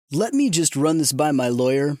"Let me just run this by my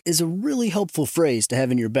lawyer" is a really helpful phrase to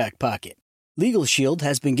have in your back pocket. Legal Shield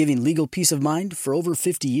has been giving legal peace of mind for over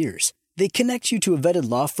 50 years. They connect you to a vetted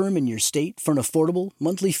law firm in your state for an affordable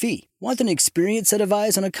monthly fee. Want an experienced set of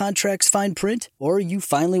eyes on a contract's fine print? Or you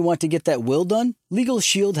finally want to get that will done? Legal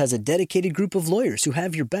Shield has a dedicated group of lawyers who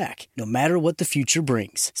have your back, no matter what the future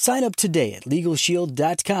brings. Sign up today at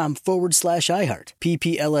LegalShield.com/iHeart.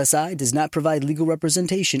 PPLSI does not provide legal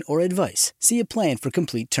representation or advice. See a plan for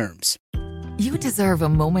complete terms. You deserve a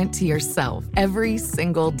moment to yourself every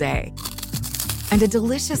single day. And a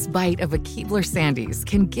delicious bite of a Keebler Sandies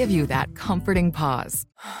can give you that comforting pause.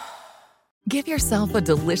 Give yourself a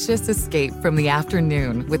delicious escape from the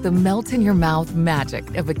afternoon with the melt-in-your-mouth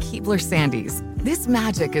magic of a Keebler Sandies. This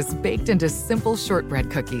magic is baked into simple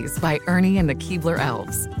shortbread cookies by Ernie and the Keebler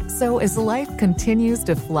Elves. So as life continues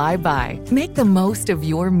to fly by, make the most of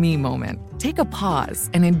your me moment. Take a pause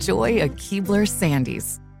and enjoy a Keebler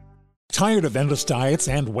Sandies. Tired of endless diets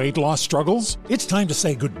and weight loss struggles? It's time to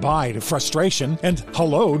say goodbye to frustration and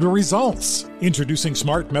hello to results. Introducing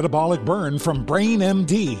Smart Metabolic Burn from Brain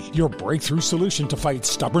MD, your breakthrough solution to fight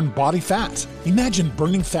stubborn body fat. Imagine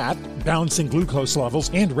burning fat, balancing glucose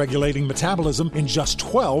levels, and regulating metabolism in just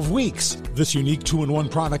 12 weeks. This unique 2-in-1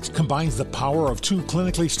 product combines the power of 2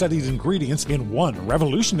 clinically studied ingredients in one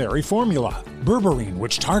revolutionary formula. Berberine,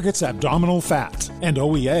 which targets abdominal fat, and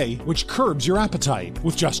OEA, which curbs your appetite.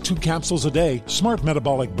 With just 2 capsules a day, Smart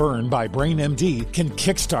Metabolic Burn by Brain MD can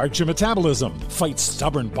kickstart your metabolism, fight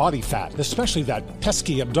stubborn body fat, especially that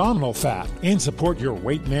pesky abdominal fat, and support your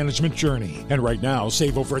weight management journey. And right now,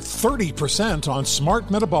 save over 30% on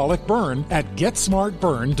Smart Metabolic Burn at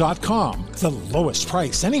GetSmartBurn.com. The lowest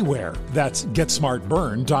price anywhere. That's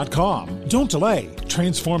GetSmartBurn.com. Don't delay.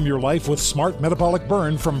 Transform your life with Smart Metabolic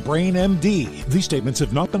Burn from Brain MD. These statements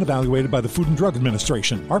have not been evaluated by the Food and Drug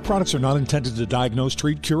Administration. Our products are not intended to diagnose,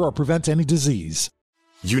 treat, cure, or prevent any disease.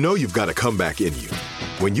 You know you've got a comeback in you.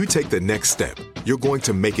 When you take the next step, you're going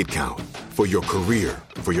to make it count. For your career,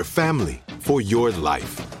 for your family, for your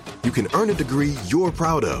life. You can earn a degree you're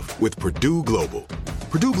proud of with Purdue Global.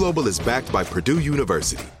 Purdue Global is backed by Purdue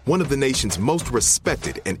University, one of the nation's most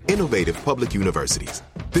respected and innovative public universities.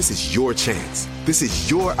 This is your chance. This is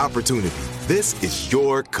your opportunity. This is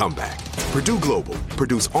your comeback. Purdue Global,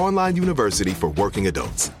 Purdue's online university for working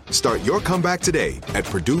adults. Start your comeback today at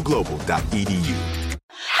purdueglobal.edu.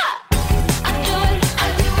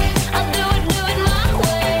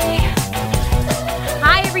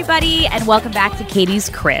 Everybody, and welcome back to Katie's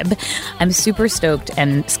Crib. I'm super stoked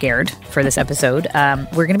and scared for this episode.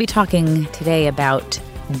 We're going to be talking today about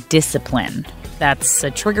discipline. That's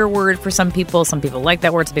a trigger word for some people. Some people like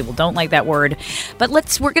that word. Some people don't like that word. But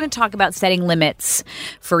we're going to talk about setting limits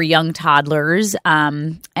for young toddlers,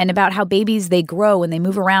 and about how babies, they grow and they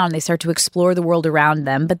move around. They start to explore the world around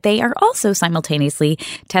them, but they are also simultaneously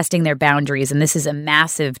testing their boundaries. And this is a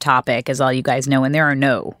massive topic, as all you guys know, and there are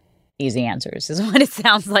no easy answers is what it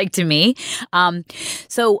sounds like to me.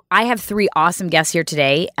 So I have 3 awesome guests here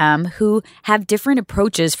today who have different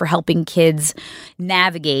approaches for helping kids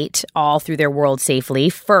navigate all through their world safely.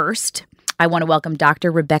 First, I want to welcome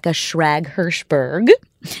Dr. Rebecca Schrag-Hirschberg.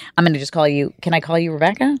 I'm going to just call you, can I call you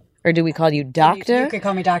Rebecca? Or do we call you Doctor? You could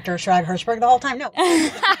call me Dr. Schrag-Hirschberg the whole time. No.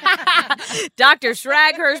 Dr.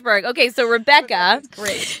 Schrag-Hirschberg. Okay, so Rebecca,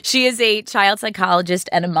 great. She is a child psychologist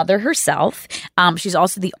and a mother herself. She's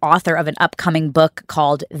also the author of an upcoming book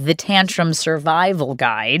called The Tantrum Survival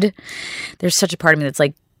Guide. There's such a part of me that's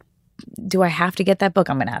like, do I have to get that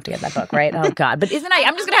book? I'm going to have to get that book, right? Oh, God. But I'm just going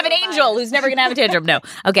to have an angel who's never going to have a tantrum. No.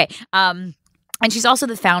 Okay. And she's also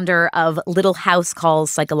the founder of Little House Calls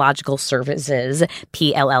Psychological Services,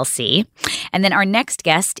 PLLC. And then our next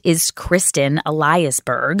guest is Kristen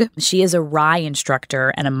Eliasberg. She is a RIE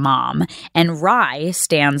instructor and a mom. And RIE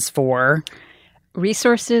stands for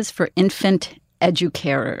Resources for Infant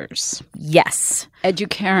Educarers. Yes.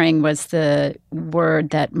 Educaring was the word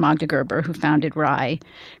that Magda Gerber, who founded RIE,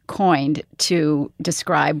 coined to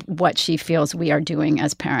describe what she feels we are doing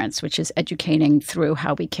as parents, which is educating through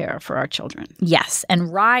how we care for our children. Yes.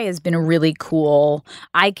 And RIE has been a really cool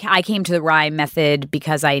 – I came to the RIE method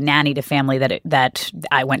because I nannied a family that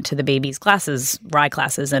I went to the baby's classes, RIE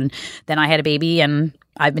classes, and then I had a baby and –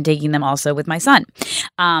 I've been taking them also with my son.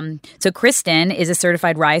 So Kristen is a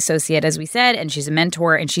certified RIE associate, as we said, and she's a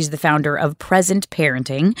mentor, and she's the founder of Present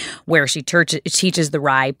Parenting, where she teaches the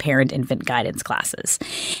RIE parent-infant guidance classes.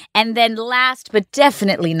 And then last but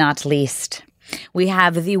definitely not least, We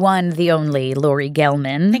have the one, the only Lori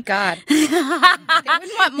Gelman. Thank God. They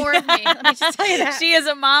wouldn't want more of me. Let me just tell you that. She is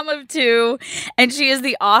a mom of 2, and she is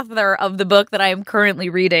the author of the book that I am currently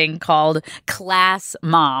reading called Class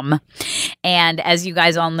Mom. And as you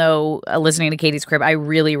guys all know, listening to Katie's Crib, I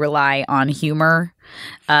really rely on humor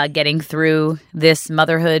getting through this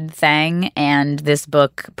motherhood thing, and this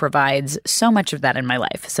book provides so much of that in my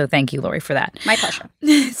life. So thank you, Lori, for that. My pleasure.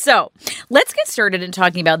 So let's get started in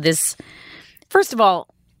talking about this. First of all,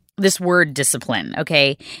 this word discipline,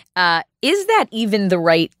 okay? Is that even the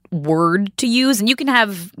right word to use? And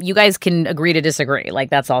you guys can agree to disagree. Like,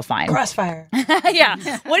 that's all fine. Crossfire. Yeah.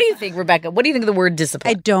 What do you think, Rebecca? What do you think of the word discipline?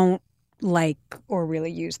 I don't like or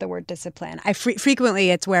really use the word discipline. I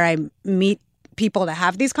frequently, it's where I meet people to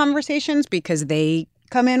have these conversations because they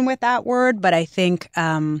come in with that word. But I think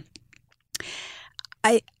I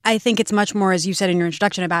think it's much more, as you said in your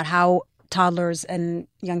introduction, about how toddlers and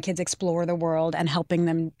young kids explore the world and helping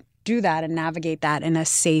them do that and navigate that in a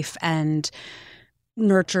safe and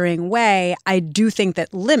nurturing way. I do think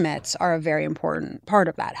that limits are a very important part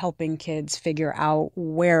of that, helping kids figure out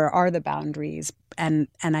where are the boundaries. And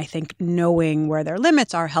I think knowing where their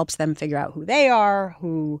limits are helps them figure out who they are,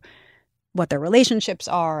 what their relationships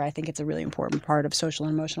are. I think it's a really important part of social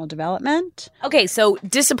and emotional development. Okay, so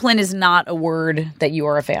discipline is not a word that you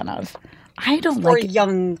are a fan of. I don't For like it.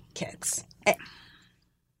 young kids.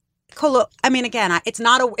 I mean, again, it's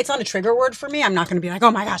not a trigger word for me. I'm not going to be like, oh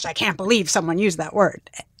my gosh, I can't believe someone used that word.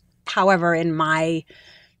 However, in my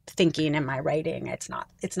thinking and my writing, it's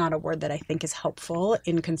not a word that I think is helpful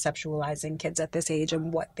in conceptualizing kids at this age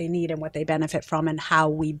and what they need and what they benefit from and how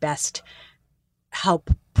we best help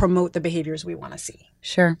promote the behaviors we want to see.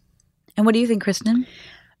 Sure. And what do you think, Kristen?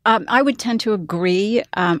 I would tend to agree.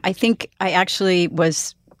 I think I actually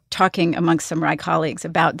was talking amongst some of my colleagues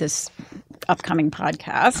about this upcoming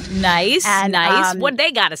podcast. Nice. And, What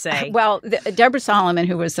they got to say? Well, Deborah Solomon,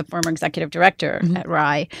 who was the former executive director at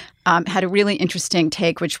RAI, had a really interesting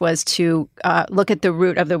take, which was to look at the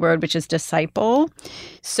root of the word, which is disciple,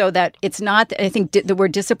 so that it's not, I think the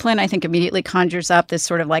word discipline, I think immediately conjures up this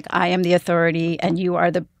sort of like, I am the authority and you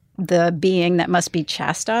are the being that must be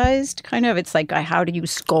chastised, kind of. It's like, how do you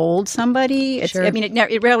scold somebody? Sure. I mean,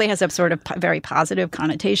 it rarely has a sort of very positive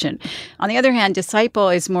connotation. On the other hand, disciple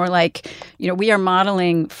is more like, we are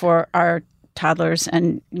modeling for our toddlers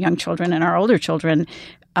and young children and our older children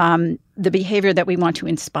the behavior that we want to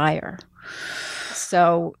inspire.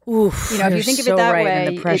 So, if you think of it that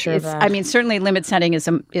way, I mean, certainly limit setting is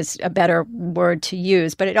a better word to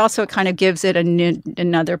use, but it also kind of gives it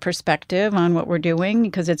another perspective on what we're doing,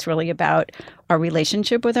 because it's really about our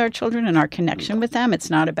relationship with our children and our connection with them. It's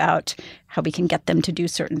not about how we can get them to do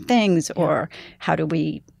certain things or how do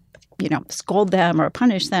we, scold them or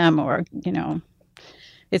punish them or,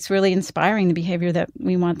 it's really inspiring the behavior that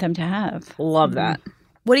we want them to have. Love that.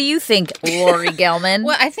 What do you think, Lori Gelman?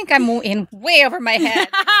 Well, I think I'm in way over my head.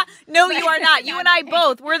 No, you are not. You and I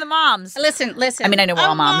both. We're the moms. Listen. I mean, I know we're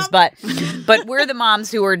all moms, but we're the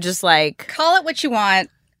moms who are just like... Call it what you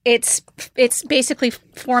want. It's basically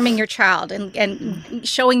forming your child and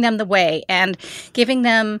showing them the way and giving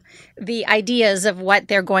them the ideas of what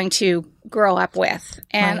they're going to grow up with.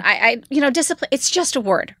 And right. I discipline, it's just a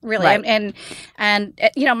word, really. Right. And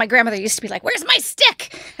my grandmother used to be like, where's my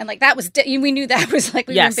stick? And like, that was, we knew that was like,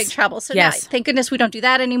 we were in big trouble. So now, thank goodness we don't do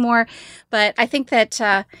that anymore. But I think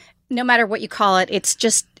that no matter what you call it, it's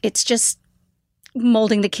just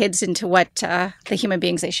molding the kids into what the human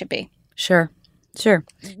beings they should be. Sure.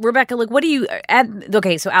 Rebecca, look, what do you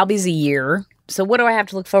okay, so Albie's a year. So what do I have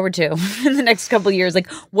to look forward to in the next couple of years?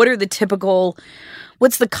 Like,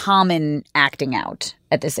 what's the common acting out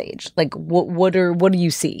at this age? Like, what do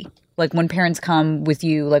you see? Like, when parents come with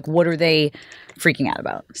you, like, what are they freaking out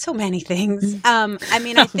about? So many things. I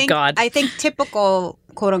mean, I think typical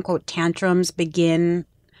quote unquote tantrums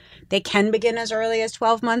They can begin as early as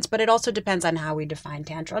 12 months, but it also depends on how we define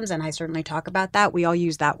tantrums, and I certainly talk about that. We all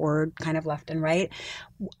use that word kind of left and right.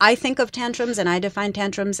 I think of tantrums, and I define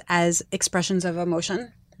tantrums as expressions of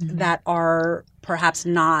emotion that are perhaps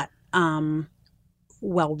not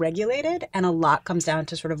well regulated, and a lot comes down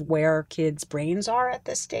to sort of where kids' brains are at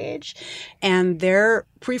this stage. And their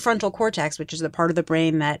prefrontal cortex, which is the part of the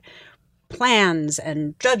brain that plans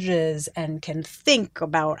and judges and can think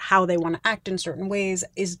about how they want to act in certain ways,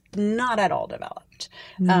 is not at all developed.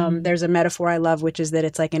 There's a metaphor I love, which is that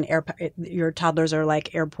it's like your toddlers are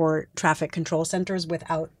like airport traffic control centers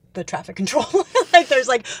without the traffic control. Like there's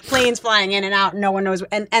like planes flying in and out, no one knows.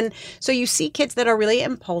 And so you see kids that are really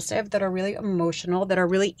impulsive, that are really emotional, that are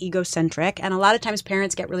really egocentric. And a lot of times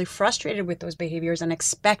parents get really frustrated with those behaviors and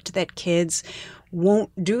expect that kids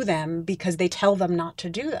won't do them because they tell them not to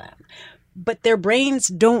do them. But their brains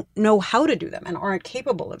don't know how to do them and aren't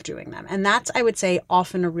capable of doing them. And that's, I would say,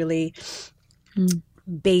 often a really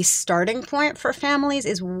base starting point for families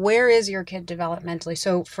is where is your kid developmentally?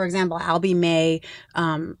 So, for example, Albie may,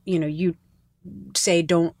 you say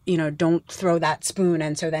don't throw that spoon,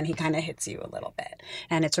 and so then he kind of hits you a little bit,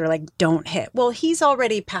 and it's sort of like don't hit. Well, he's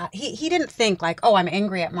already he didn't think like, oh, I'm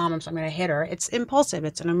angry at mom, so I'm going to hit her. It's impulsive.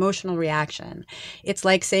 It's an emotional reaction. It's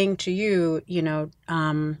like saying to you,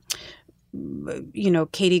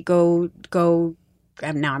 Katie, go.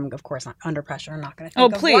 And now I'm, of course, not under pressure. I'm not going to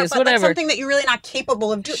think of please, but whatever. Like something that you're really not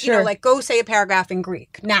capable of doing. Sure. Like go say a paragraph in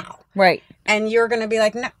Greek now. Right. And you're going to be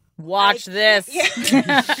like, no. Watch this. Yeah.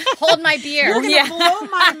 Hold my beer. You're going to blow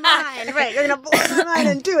my mind. Right. You're going to blow my mind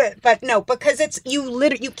and do it. But no, because it's,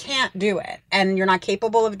 you can't do it. And you're not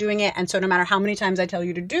capable of doing it. And so no matter how many times I tell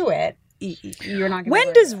you to do it, you're not going to.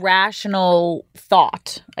 When does rational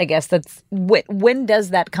thought, I guess when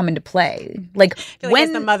does that come into play? Like when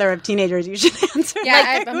as the mother of teenagers, you should answer.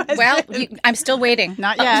 Yeah, I'm still waiting.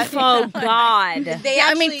 Not yet. Oh God.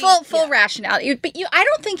 Full rationality. But I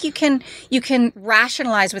don't think you can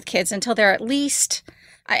rationalize with kids until they're at least.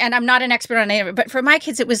 And I'm not an expert on any of it, but for my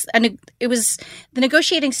kids, it was the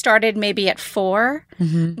negotiating started maybe at 4,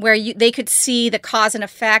 where they could see the cause and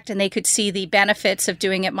effect, and they could see the benefits of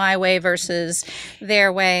doing it my way versus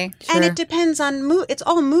their way. Sure. And it depends on mood. It's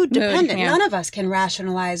all mood dependent. Yeah. None of us can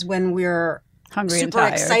rationalize when we're hungry super and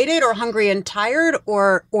tired. excited or hungry and tired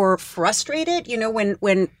or frustrated.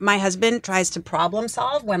 When my husband tries to problem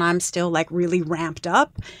solve when I'm still like really ramped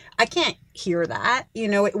up, I can't hear that.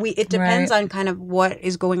 It depends on kind of what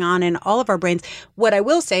is going on in all of our brains. What I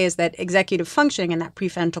will say is that executive functioning and that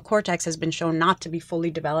prefrontal cortex has been shown not to be fully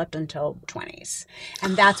developed until 20s.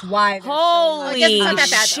 And that's why holy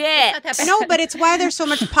shit. No, but it's why there's so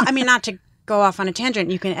much not to go off on a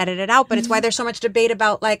tangent, you can edit it out, but it's why there's so much debate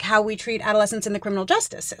about like how we treat adolescents in the criminal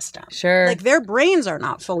justice system. Sure. Like their brains are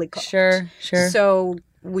not fully cooked. Sure. So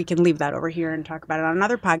we can leave that over here and talk about it on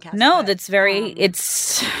another podcast. No, that's very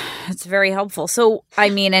it's very helpful. So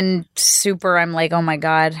and super I'm like, oh my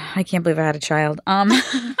God, I can't believe I had a child.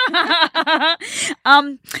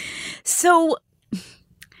 So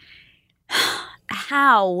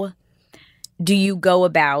how do you go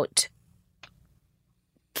about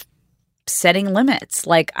setting limits?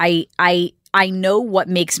 Like I know what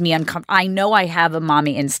makes me uncomfortable. I know I have a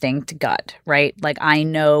mommy instinct gut, right? Like I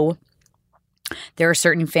know there are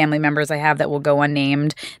certain family members I have that will go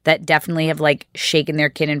unnamed that definitely have like shaken their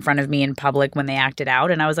kid in front of me in public when they acted out.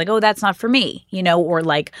 And I was like, oh, that's not for me, or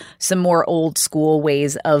like some more old school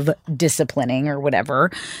ways of disciplining or whatever.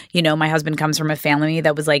 My husband comes from a family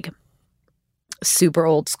that was like super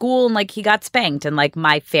old school and like he got spanked, and like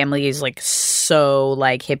my family is like so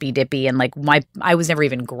like hippy dippy, and like I was never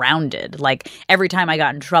even grounded. Like every time I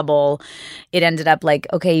got in trouble, it ended up like,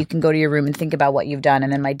 okay, you can go to your room and think about what you've done.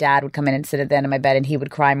 And then my dad would come in and sit at the end of my bed and he would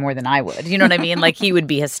cry more than I would. You know what I mean? Like he would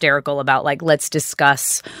be hysterical about like, let's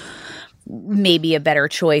discuss maybe a better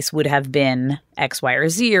choice would have been X, Y, or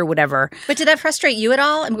Z or whatever. But did that frustrate you at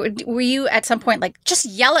all? And were you at some point like, just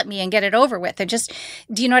yell at me and get it over with? And just,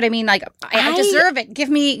 do you know what I mean? Like, I deserve it. Give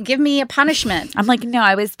me a punishment. I'm like, no,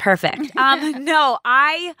 I was perfect. No,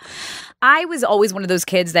 I was always one of those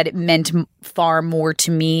kids that it meant far more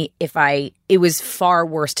to me it was far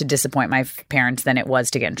worse to disappoint my parents than it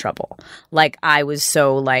was to get in trouble. Like, I was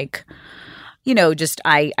so like,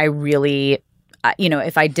 I really...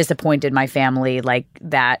 if I disappointed my family, like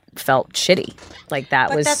that felt shitty. Like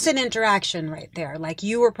But that's an interaction right there. Like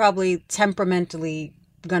you were probably temperamentally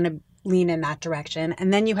going to lean in that direction.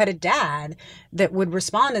 And then you had a dad that would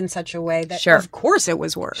respond in such a way that, of course, it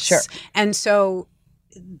was worse. Sure. And so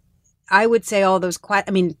I would say all those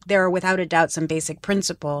there are without a doubt some basic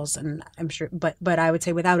principles, and I'm sure, but I would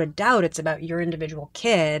say without a doubt, it's about your individual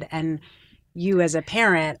kid and you as a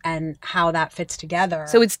parent and how that fits together.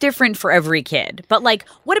 So it's different for every kid. But like,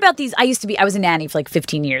 what about these? I was a nanny for like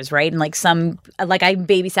 15 years, right? And like I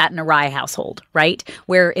babysat in a Rye household, right?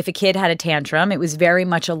 Where if a kid had a tantrum, it was very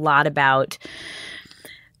much a lot about,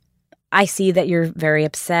 I see that you're very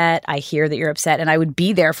upset. I hear that you're upset. And I would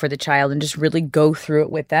be there for the child and just really go through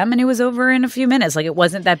it with them. And it was over in a few minutes. Like it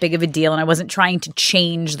wasn't that big of a deal. And I wasn't trying to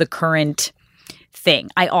change the current thing.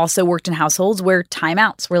 I also worked in households where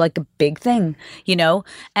timeouts were like a big thing,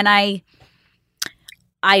 and I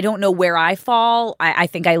don't know where I fall. I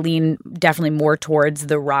think I lean definitely more towards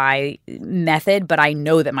the Rye method, but I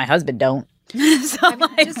know that my husband don't.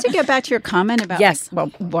 Just to get back to your comment about,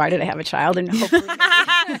 why did I have a child? And hopefully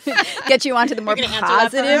get you onto the more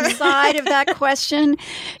positive side of that question.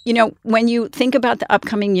 When you think about the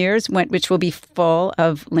upcoming years, which will be full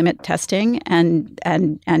of limit testing, and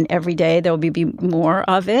every day there will be more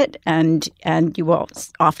of it, and you will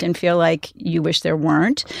often feel like you wish there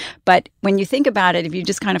weren't. But when you think about it, if you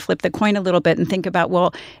just kind of flip the coin a little bit and think about,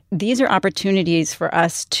 well, these are opportunities for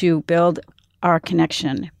us to build our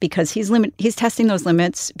connection, because he's testing those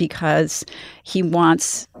limits because he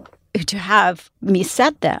wants to have me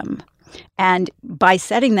set them. And by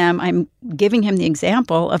setting them, I'm giving him the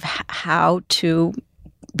example of how to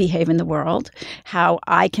behave in the world, how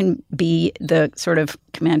I can be the sort of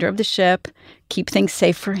commander of the ship, keep things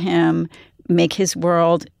safe for him, make his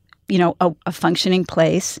world, a functioning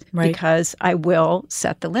place, because I will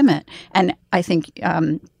set the limit. And I think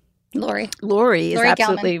Lori is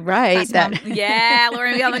absolutely Gelman, right.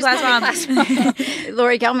 Lori Gelman, class mom.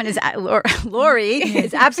 Lori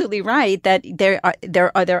is absolutely right that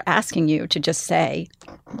they're asking you to just say,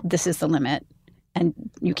 this is the limit, and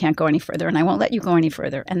you can't go any further, and I won't let you go any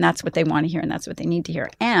further. And that's what they want to hear, and that's what they need to hear.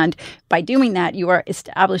 And by doing that, you are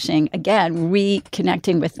establishing, again,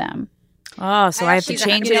 reconnecting with them. Oh, so I have to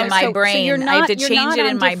change it in my brain. I have to change it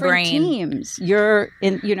in my brain. Teams. You're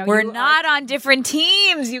in. We're not on different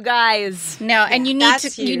teams, you guys. No, and you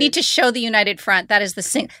need to show the united front. That is the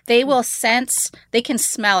thing. They will sense. They can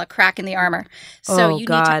smell a crack in the armor. So you need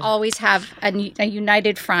to always have a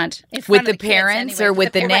united front in front with of the parents or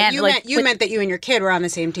with the nan. You meant that you and your kid were on the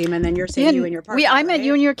same team, and then you're saying you and your partner. I meant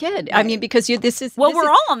you and your kid. Right. I mean, because we're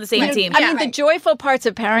all on the same team. I mean, the joyful parts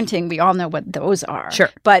of parenting, we all know what those are. Sure,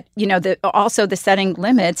 but also the setting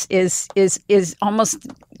limits is almost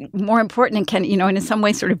more important and can, in some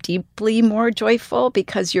way sort of deeply more joyful,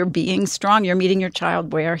 because you're being strong. You're meeting your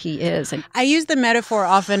child where he is. And I use the metaphor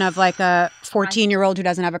often of like a 14-year-old who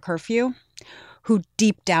doesn't have a curfew, who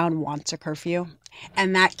deep down wants a curfew.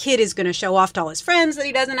 And that kid is going to show off to all his friends that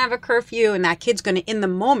he doesn't have a curfew. And that kid's going to, in the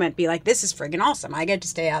moment, be like, this is friggin' awesome. I get to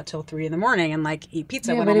stay out till 3 a.m. and like eat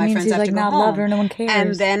pizza when all my friends have to go home. Loved or no one cares.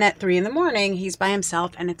 And then at 3 a.m, he's by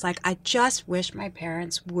himself. And it's like, I just wish my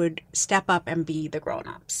parents would step up and be the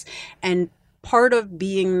grown-ups. And part of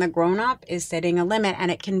being the grown-up is setting a limit,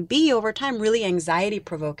 and it can be over time really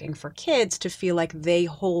anxiety-provoking for kids to feel like they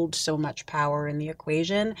hold so much power in the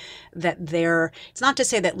equation that it's not to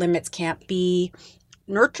say that limits can't be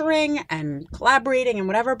nurturing and collaborating and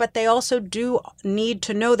whatever, but they also do need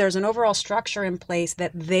to know there's an overall structure in place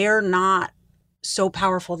that they're not so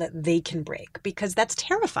powerful that they can break, because that's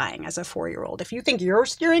terrifying as a 4-year-old. If you think you're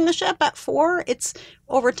steering the ship at 4, it's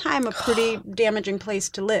over time a pretty damaging place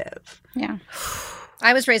to live. Yeah.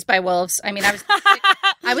 I was raised by wolves. I mean, I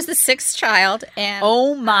was the 6th child, and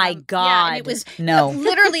oh my God, yeah, and it was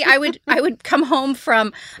literally. I would come home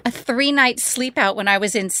from a 3-night sleep out when I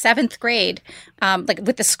was in 7th grade, like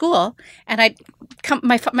with the school, and I'd come.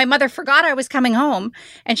 My mother forgot I was coming home,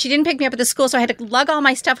 and she didn't pick me up at the school, so I had to lug all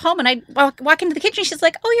my stuff home. And I'd walk into the kitchen. She's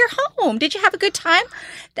like, "Oh, you're home. Did you have a good time?"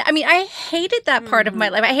 I mean, I hated that part of my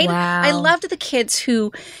life. I loved the kids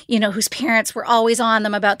who, whose parents were always on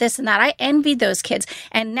them about this and that. I envied those kids.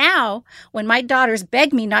 And now when my daughters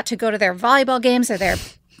beg me not to go to their volleyball games or their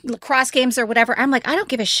lacrosse games or whatever, I'm like, I don't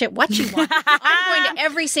give a shit what you want. I'm going to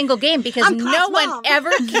every single game, because no one ever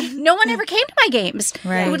came to my games.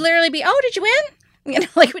 Right. It would literally be, oh, did you win?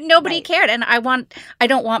 Like nobody cared. And I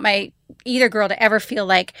don't want my either girl to ever feel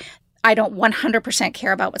like I don't 100%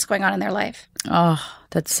 care about what's going on in their life. Oh,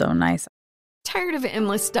 that's so nice. Tired of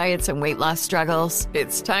endless diets and weight loss struggles?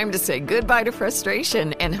 It's time to say goodbye to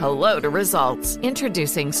frustration and hello to results.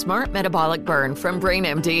 Introducing Smart Metabolic Burn from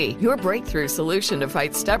BrainMD, your breakthrough solution to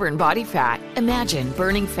fight stubborn body fat. Imagine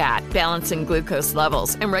burning fat, balancing glucose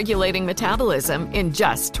levels, and regulating metabolism in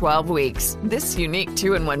just 12 weeks. This unique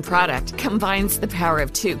 2-in-1 product combines the power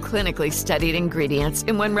of 2 clinically studied ingredients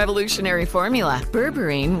in one revolutionary formula.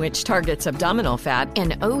 Berberine, which targets abdominal fat,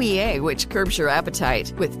 and OEA, which curbs your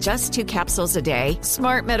appetite. With just 2 capsules a day,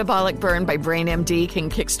 Smart Metabolic Burn by BrainMD can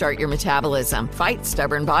kickstart your metabolism, fight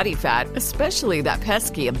stubborn body fat, especially that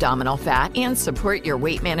pesky abdominal fat, and support your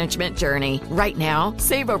weight management journey. Right now,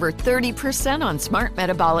 save over 30% on Smart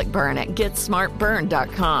Metabolic Burn at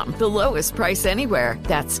GetSmartBurn.com. The lowest price anywhere.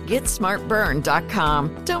 That's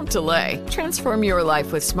GetSmartBurn.com. Don't delay. Transform your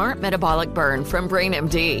life with Smart Metabolic Burn from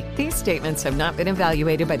BrainMD. These statements have not been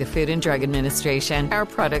evaluated by the Food and Drug Administration. Our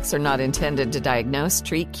products are not intended to diagnose,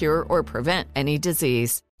 treat, cure, or prevent any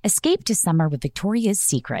disease. Escape to summer with Victoria's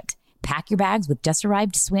Secret. Pack your bags with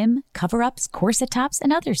just-arrived swim, cover-ups, corset tops,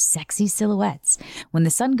 and other sexy silhouettes. When the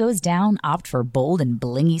sun goes down, opt for bold and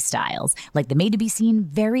blingy styles, like the made-to-be-seen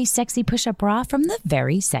Very Sexy Push-Up Bra from the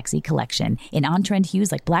Very Sexy collection, in on-trend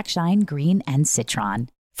hues like black shine, green, and citron.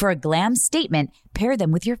 For a glam statement, pair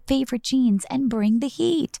them with your favorite jeans and bring the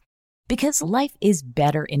heat. Because life is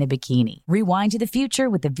better in a bikini. Rewind to the future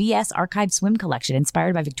with the VS Archive Swim Collection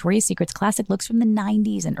inspired by Victoria's Secret's classic looks from the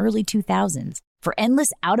 90s and early 2000s. For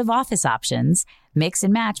endless out-of-office options, mix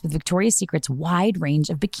and match with Victoria's Secret's wide range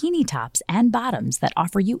of bikini tops and bottoms that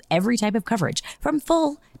offer you every type of coverage, from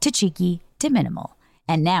full to cheeky to minimal.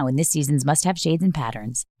 And now in this season's must-have shades and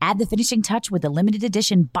patterns, add the finishing touch with the limited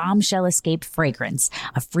edition Bombshell Escape fragrance,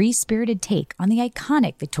 a free-spirited take on the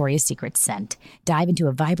iconic Victoria's Secret scent. Dive into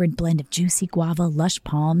a vibrant blend of juicy guava, lush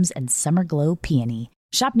palms, and summer glow peony.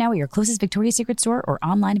 Shop now at your closest Victoria's Secret store or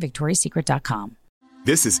online at victoriassecret.com.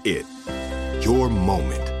 This is it. Your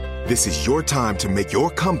moment. This is your time to make your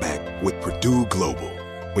comeback with Purdue Global.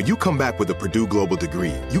 When you come back with a Purdue Global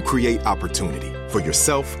degree, you create opportunity for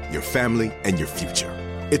yourself, your family, and your future.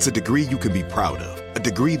 It's a degree you can be proud of, a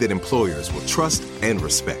degree that employers will trust and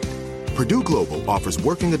respect. Purdue Global offers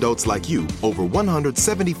working adults like you over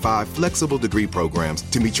 175 flexible degree programs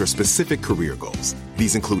to meet your specific career goals.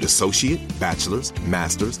 These include associate, bachelor's,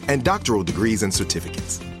 master's, and doctoral degrees and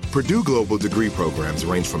certificates. Purdue Global degree programs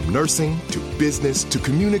range from nursing to business to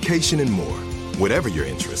communication and more. Whatever your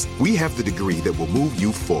interest, we have the degree that will move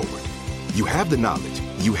you forward. You have the knowledge,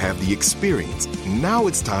 you have the experience. Now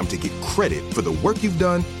it's time to get credit for the work you've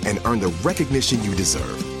done and earn the recognition you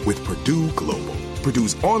deserve with Purdue Global,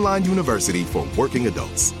 Purdue's online university for working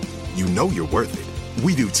adults. You know you're worth it.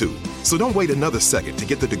 We do too. So don't wait another second to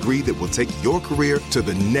get the degree that will take your career to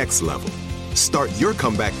the next level. Start your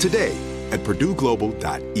comeback today at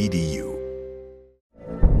purdueglobal.edu.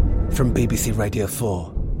 From BBC Radio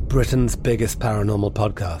 4, Britain's biggest paranormal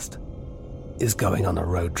podcast is going on a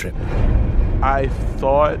road trip. I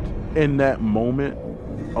thought in that moment,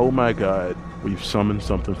 oh my God, we've summoned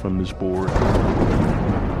something from this board.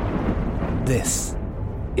 This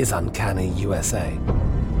is Uncanny USA.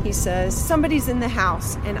 He says, somebody's in the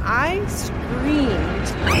house, and I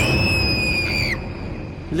screamed.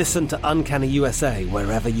 Listen to Uncanny USA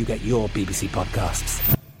wherever you get your BBC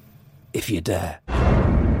podcasts, if you dare.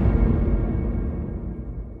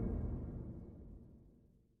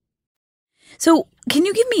 So can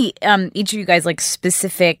you give me, each of you guys, like,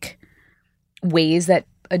 specific ways that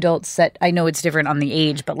adults set, I know it's different on the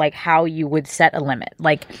age, but like how you would set a limit?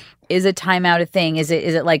 Like, is a timeout a thing? Is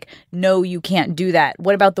it like, no, you can't do that?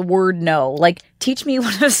 What about the word no? Like, teach me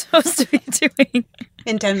what I'm supposed to be doing.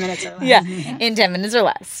 In 10 minutes or less. Yeah, in 10 minutes or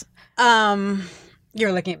less.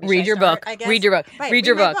 You're looking at me. Read your book. Read your book. Right, read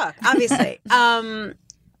your book. Obviously. I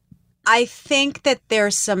think that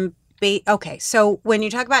there's some okay, so when you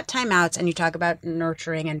talk about timeouts and you talk about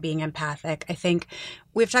nurturing and being empathic, I think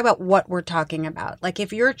we have to talk about what we're talking about. Like,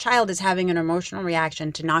 if your child is having an emotional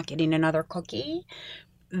reaction to not getting another cookie,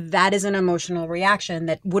 that is an emotional reaction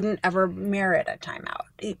that wouldn't ever merit a timeout.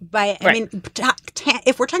 I mean,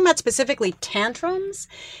 if we're talking about specifically tantrums,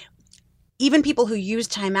 even people who use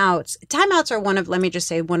timeouts are one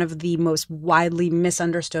of the most widely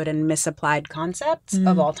misunderstood and misapplied concepts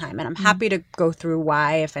of all time. And I'm happy to go through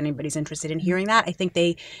why, if anybody's interested in hearing that. I think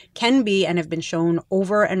they can be and have been shown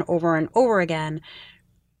over and over and over again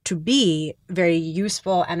to be very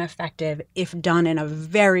useful and effective if done in a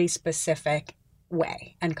very specific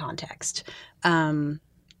way and context.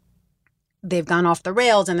 They've gone off the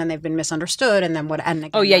rails and then they've been misunderstood and then what? And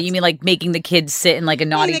again, you mean like making the kids sit in like a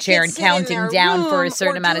naughty chair and counting down for a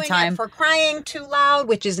certain amount of time, for crying too loud,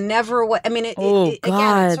 which is never what I mean.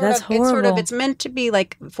 It's meant to be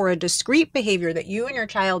like for a discrete behavior that you and your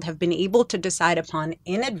child have been able to decide upon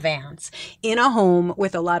in advance in a home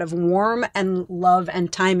with a lot of warmth and love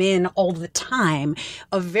and time in all the time.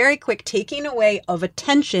 A very quick taking away of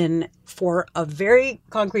attention for a very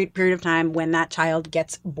concrete period of time when that child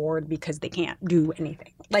gets bored because they can't do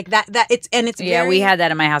anything like that. We had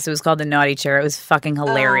that in my house. It was called the naughty chair. It was fucking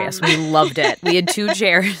hilarious. We loved it. We had two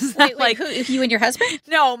chairs. Wait, who, you and your husband?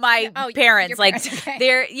 No, my parents. Okay.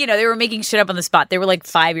 They were making shit up on the spot. They were like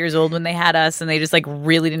 5 years old when they had us, and they just like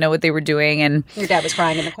really didn't know what they were doing. And your dad was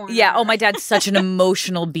crying in the corner. Yeah. Oh, my dad's such an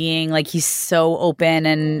emotional being. Like, he's so open,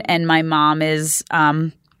 and my mom is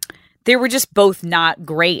they were just both not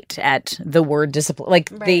great at the word discipline. Like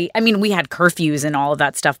we had curfews and all of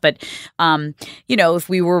that stuff, but if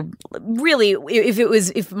we were really,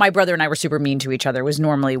 if my brother and I were super mean to each other, was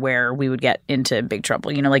normally where we would get into big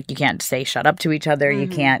trouble. Like you can't say shut up to each other, you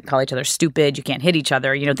can't call each other stupid, you can't hit each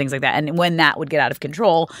other, things like that. And when that would get out of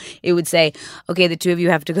control, it would say, okay, the two of you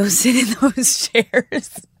have to go sit in those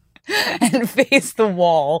chairs and face the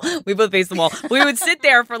wall. We both face the wall. We would sit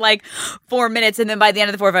there for like 4 minutes, and then by the end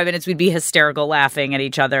of the 4 or 5 minutes, we'd be hysterical laughing at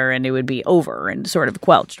each other, and it would be over and sort of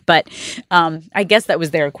quelched. But I guess that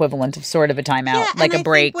was their equivalent of sort of a timeout, like a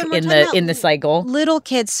break in the cycle. Little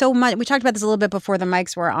kids, so much. We talked about this a little bit before the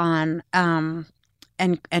mics were on.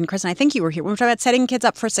 And Chris, and I think you were here when we were talking about setting kids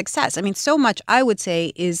up for success. I mean, so much I would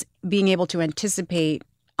say is being able to anticipate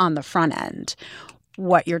on the front end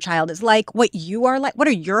what your child is like, what you are like, what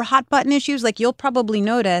are your hot button issues. Like you'll probably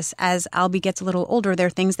notice as Albie gets a little older, there are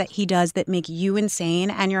things that he does that make you insane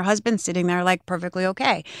and your husband's sitting there like perfectly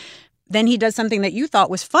okay. Then he does something that you thought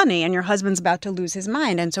was funny and your husband's about to lose his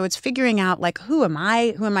mind. And so it's figuring out like, who am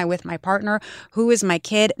I with my partner? Who is my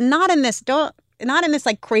kid? Not in this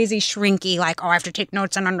like crazy shrinky, like, oh, I have to take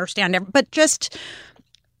notes and understand it, but just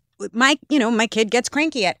my kid gets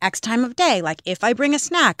cranky at X time of day. Like if I bring a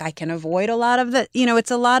snack, I can avoid a lot of the,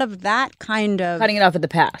 it's a lot of that kind of cutting it off at the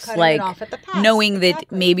pass. Knowing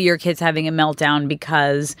that maybe your kid's having a meltdown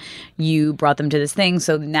because you brought them to this thing.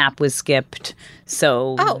 So the nap was skipped.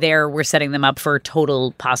 So we're setting them up for a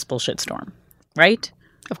total possible shitstorm. Right?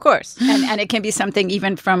 Of course. And it can be something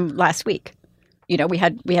even from last week. We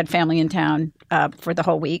had family in town for the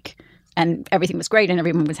whole week. And everything was great and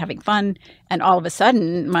everyone was having fun. And all of a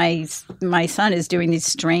sudden, my son is doing these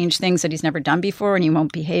strange things that he's never done before. And he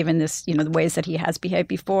won't behave in this, the ways that he has behaved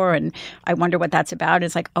before. And I wonder what that's about.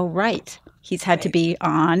 It's like, oh, right. He's had to be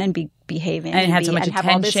on and be behaving. And had so much attention.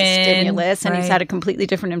 Have all this stimulus. And he's had a completely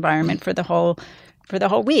different environment for the whole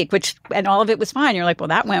week, and all of it was fine. You're like, well,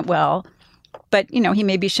 that went well. But, he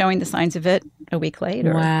may be showing the signs of it a week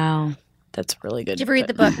later. Wow. That's really good. Did you ever read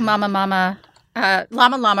the book Mama,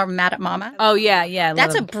 Llama, Mad at Mama? Oh, yeah.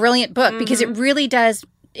 That's a brilliant book because it really does.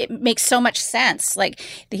 It makes so much sense. Like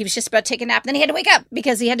he was just about to take a nap, and then he had to wake up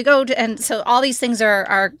because he had to go. And so all these things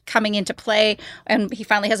are coming into play. And he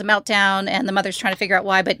finally has a meltdown, and the mother's trying to figure out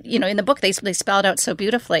why. But in the book they spell it out so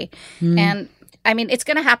beautifully. And I mean, it's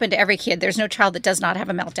going to happen to every kid. There's no child that does not have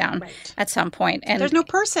a meltdown at some point. And there's no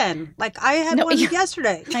person. Like I had one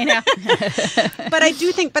yesterday. I know. But I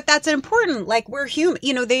do think, that's important. Like we're human.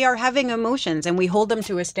 They are having emotions, and we hold them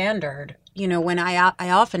to a standard. When I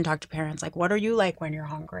often talk to parents, like, what are you like when you're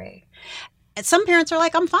hungry? And some parents are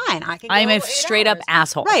like, I'm fine. I'm a straight up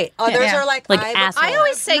asshole. Right. Others are like asshole. I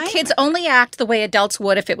always say kids only act the way adults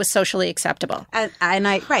would if it was socially acceptable. And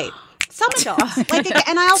some adults,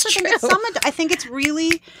 and I also think that I think it's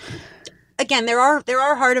really, again, there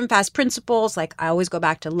are hard and fast principles. Like I always go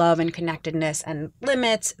back to love and connectedness and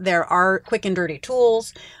limits. There are quick and dirty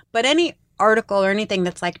tools, but any article or anything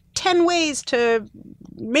that's like 10 ways to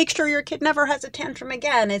make sure your kid never has a tantrum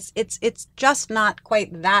again, it's just not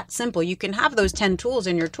quite that simple. You can have those 10 tools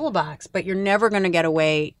in your toolbox, but you're never going to get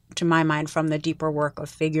away, to my mind, from the deeper work of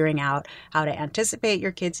figuring out how to anticipate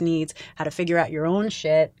your kids' needs, how to figure out your own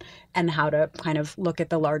shit, and how to kind of look at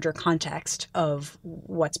the larger context of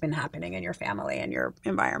what's been happening in your family and your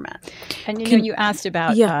environment. And you asked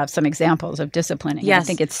about some examples of disciplining. Yes. I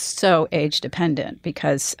think it's so age dependent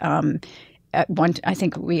because I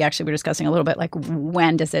think we actually were discussing a little bit like,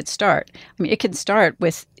 when does it start? I mean, it can start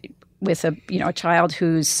with a child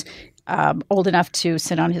who's old enough to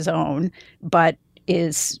sit on his own, but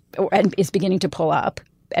is beginning to pull up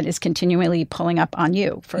and is continually pulling up on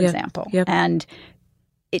you, for example. Yep. And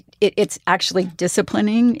it's actually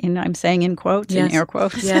disciplining, and I'm saying in quotes, in air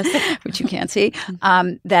quotes, which you can't see,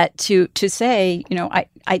 that to say,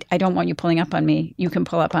 I don't want you pulling up on me. You can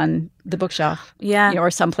pull up on the bookshelf, or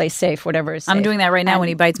someplace safe, whatever is safe. I'm doing that right now when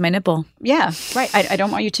he bites my nipple. Yeah, right. I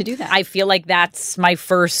don't want you to do that. I feel like that's my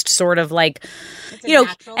first sort of like,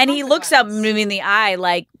 and he looks up me in the eye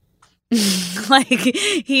like, like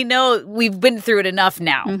we've been through it enough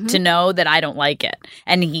now to know that I don't like it,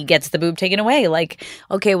 and he gets the boob taken away. Like,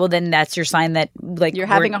 okay, well then that's your sign that like you're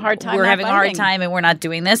having a hard time. We're having a hard time, and we're not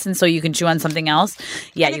doing this, and so you can chew on something else.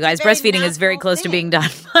 Yeah, you guys, breastfeeding is very close to being done.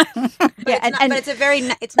 But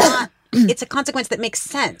it's a consequence that makes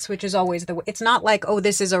sense, which is always it's not like, oh,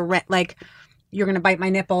 this is like, you're going to bite my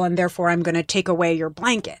nipple and therefore I'm going to take away your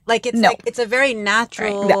blanket. Like it's a very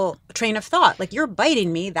natural train of thought. Like, you're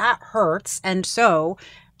biting me, that hurts, and so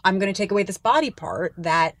I'm going to take away this body part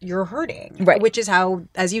that you're hurting. Right. Which is how,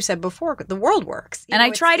 as you said before, the world works. And I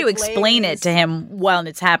try to explain it to him while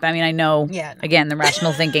it's happening. I mean, I know, again, the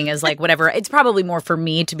rational thinking is like, whatever. It's probably more for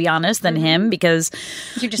me, to be honest, than him, because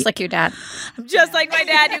you're just like your dad. I'm just like my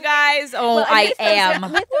dad, you guys. Oh, well, I am.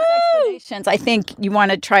 With those explanations, I think you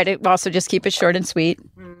want to try to also just keep it short and sweet.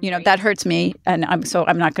 You know, that hurts me, and I'm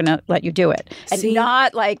not going to let you do it. And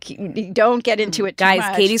not like, don't get into it too guys,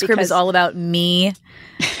 much. Katie's Crib is all about me,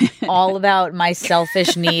 all about my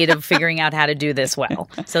selfish need of figuring out how to do this well.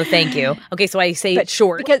 So thank you. Okay, so I say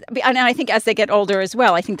short. And I think as they get older as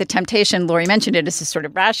well, I think the temptation, Lori mentioned it, is to sort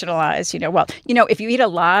of rationalize, if you eat a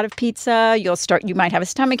lot of pizza, you might have a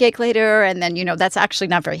stomachache later, and then, that's actually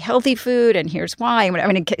not very healthy food, and here's why. I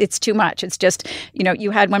mean, it's too much. It's just, you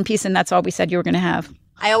had one piece and that's all we said you were going to have.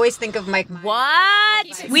 I always think of Mike Myers.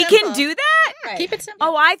 What? We can do that? Right. Keep it simple.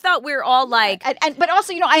 Oh, I thought we were all like... But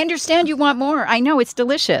also, I understand you want more. I know it's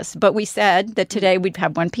delicious. But we said that today we'd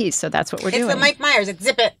have one piece, so that's what we're doing. It's the Mike Myers. It's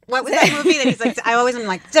Zip It. What was that movie that he's like... I always am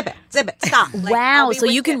like, zip it, stop. Like, wow, so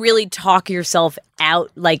you can really talk yourself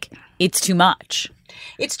out like it's too much.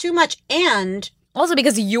 It's too much, and... Also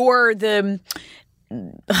because you're the...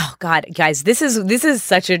 Oh God, guys, this is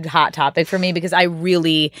such a hot topic for me because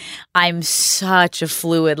I'm such a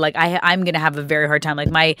fluid. Like I'm going to have a very hard time.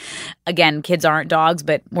 Like kids aren't dogs,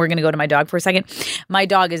 but we're going to go to my dog for a second. My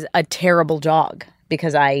dog is a terrible dog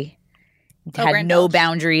because I had no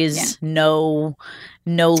boundaries, no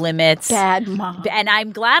limits. Bad mom. And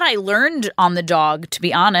I'm glad I learned on the dog, to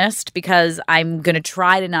be honest, because I'm going to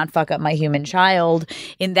try to not fuck up my human child.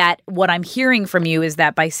 In that, what I'm hearing from you is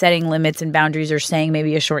that by setting limits and boundaries or saying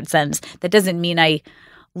maybe a short sentence, that doesn't mean I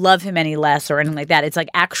love him any less or anything like that. It's like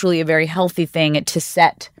actually a very healthy thing to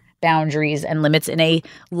set boundaries and limits in a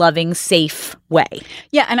loving, safe way.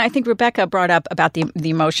 Yeah, and I think Rebecca brought up about the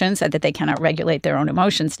emotions, that they cannot regulate their own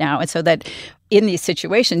emotions now. And so that in these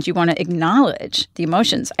situations, you want to acknowledge the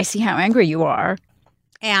emotions. I see how angry you are.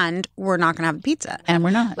 And we're not going to have the pizza. And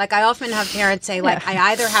we're not. Like I often have parents say, like,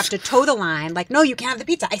 I either have to toe the line, like, no, you can't have the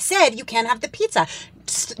pizza. I said you can't have the pizza,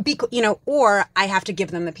 or I have to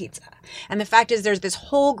give them the pizza. And the fact is there's this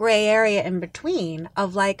whole gray area in between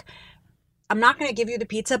of like, I'm not going to give you the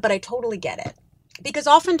pizza, but I totally get it. Because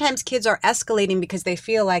oftentimes kids are escalating because they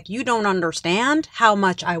feel like you don't understand how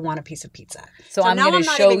much I want a piece of pizza. So I'm now going to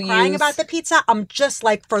I'm show not even crying about the pizza. I'm just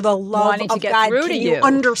like, for the love of God, can you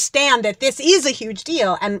understand that this is a huge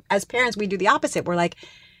deal? And as parents, we do the opposite. We're like,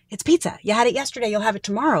 it's pizza. You had it yesterday. You'll have it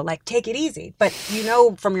tomorrow. Like, take it easy. But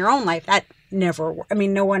from your own life, that never,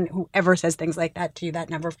 no one who ever says things like that to you, that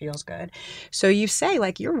never feels good. So you say,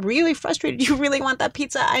 like, you're really frustrated. You really want that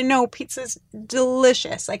pizza. I know pizza's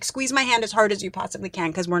delicious. Like, squeeze my hand as hard as you possibly can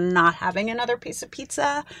because we're not having another piece of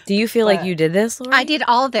pizza. Do you feel like you did this, Lori? I did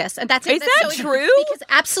all of this. And that's Is that true? Because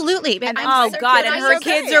absolutely. And God, and her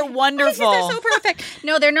kids are wonderful. They're so perfect.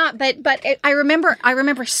 No, they're not. But I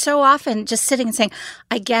remember so often just sitting and saying,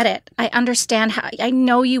 I get it. I understand I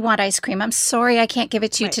know you want ice cream. I'm sorry I can't give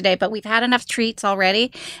it to you today, but we've had enough treats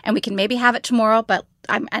already and we can maybe have it tomorrow, but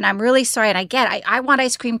I'm really sorry, and I want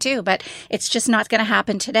ice cream too, but it's just not going to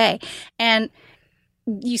happen today. And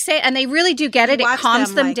you say, and they really do get it. It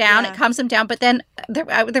calms them down. It calms them down. But then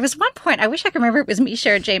there was one point, I wish I could remember, it was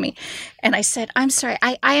Misha or Jamie. And I said, I'm sorry.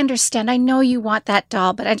 I understand. I know you want that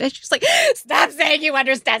doll, but I just like, stop saying you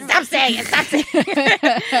understand. Stop saying it. Stop saying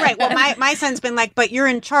it. Right. Well, my son's been like, but you're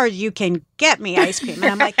in charge. You can get me ice cream.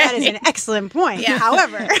 And I'm like, that is an excellent point. Yeah.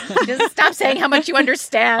 However, just stop saying how much you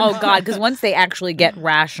understand. Oh, God. Because once they actually get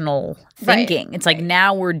rational thinking, it's like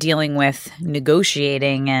now we're dealing with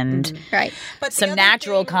negotiating and but some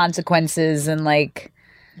natural consequences and like...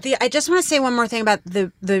 I just want to say one more thing about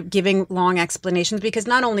the giving long explanations, because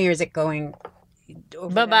not only is it going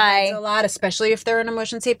over a lot, especially if they're in a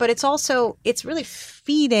emotion state, but it's really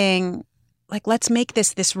feeding, like, let's make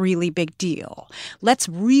this really big deal. Let's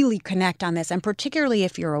really connect on this. And particularly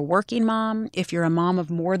if you're a working mom, if you're a mom of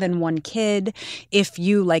more than one kid, if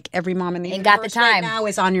you, like every mom in the universe right now,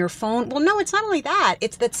 is on your phone. Well, no, it's not only that.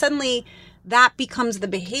 It's that suddenly that becomes the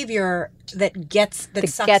behavior that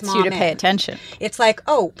sucks mom you to in. pay attention. It's like,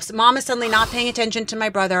 oh, mom is suddenly not paying attention to my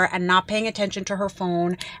brother and not paying attention to her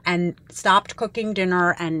phone and stopped cooking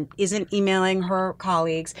dinner and isn't emailing her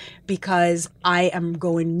colleagues because I am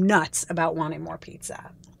going nuts about wanting more pizza.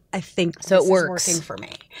 I think so. This it works. is working for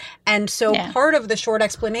me. And so part of the short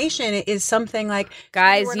explanation is something like,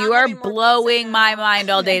 guys, you are blowing my mind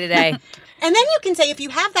all day today. And then you can say, if you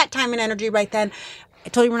have that time and energy right then, I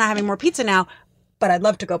told you we're not having more pizza now. but I'd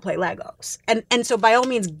love to go play Legos. And so by all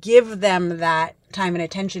means, give them that time and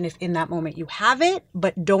attention if in that moment you have it,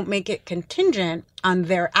 but don't make it contingent on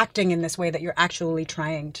their acting in this way that you're actually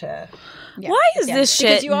trying to. Yeah. Why is this shit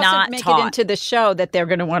because you also not make taught? it into the show that they're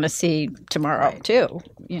going to want to see tomorrow too.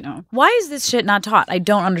 Why is this shit not taught? I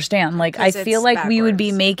don't understand. Like, I feel like we would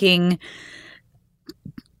be making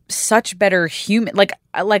such better human. Like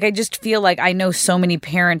I just feel like I know so many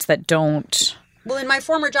parents that don't. Well, in my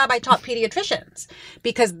former job, I taught pediatricians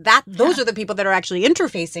because those are the people that are actually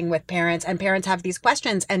interfacing with parents, and parents have these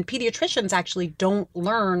questions, and pediatricians actually don't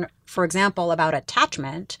learn, for example, about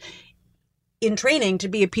attachment in training to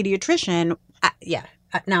be a pediatrician.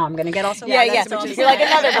 Now I'm going to get also. You're like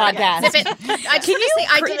another podcast. I did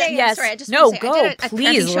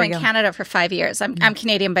a show in Canada for 5 years. I'm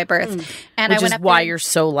Canadian by birth, and which I went is up why there. you're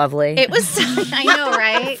so lovely. It was. I know,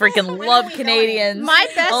 right? Freaking love Canadians. My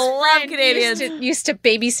best friend Canadians. used to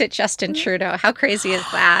babysit Justin Trudeau. How crazy is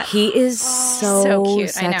that? He is so cute.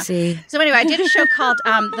 sexy. I know. So anyway, I did a show called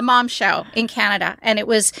The Mom Show in Canada, and it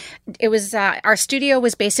was our studio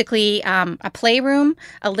was basically a playroom,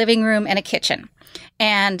 a living room, and a kitchen.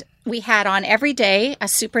 And we had on every day a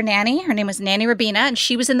super nanny. Her name was Nanny Rabina, and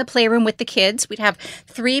she was in the playroom with the kids. We'd have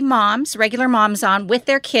 3 moms, regular moms on with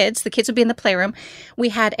their kids. The kids would be in the playroom. We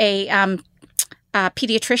had a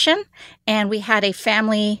pediatrician, and we had a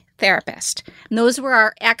family therapist. And those were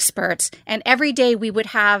our experts. And every day we would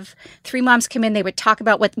have 3 moms come in. They would talk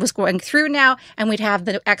about what was going through now, and we'd have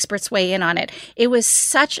the experts weigh in on it. It was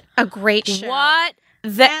such a great show. What?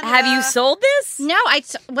 Have you sold this? No,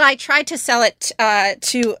 I tried to sell it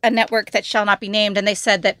to a network that shall not be named, and they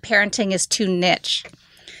said that parenting is too niche,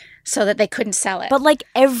 so that they couldn't sell it. But like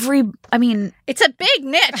it's a big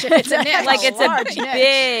niche. It's a niche. Like it's a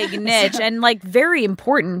big niche and like very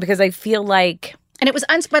important because I feel like. And it was,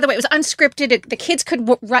 by the way, it was unscripted. The kids could,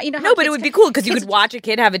 no, but it would be cool because you could watch a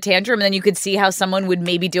kid have a tantrum and then you could see how someone would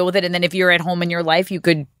maybe deal with it. And then if you're at home in your life, you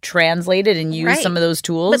could translate it and use some of those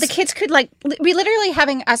tools. But the kids could we literally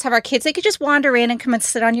having us have our kids, they could just wander in and come and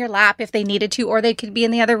sit on your lap if they needed to, or they could be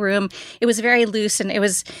in the other room. It was very loose and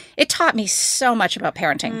it taught me so much about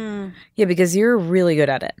parenting. Yeah, because you're really good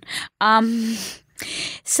at it.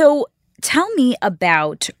 So tell me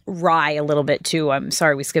about rye a little bit too. I'm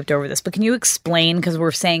sorry we skipped over this, but can you explain, because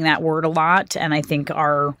we're saying that word a lot and I think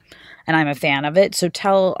and I'm a fan of it. So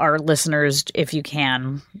tell our listeners, if you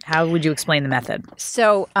can, how would you explain the method?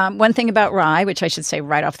 So one thing about rye, which I should say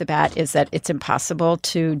right off the bat, is that it's impossible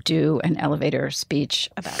to do an elevator speech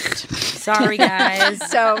about it. Sorry, guys.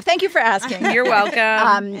 So thank you for asking. You're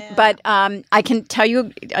welcome. But I can tell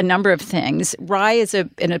you a number of things. Rye is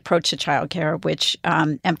an approach to childcare which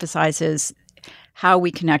emphasizes how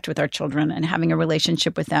we connect with our children and having a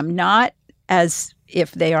relationship with them, not as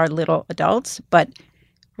if they are little adults, but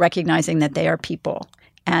recognizing that they are people,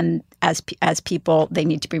 and as people, they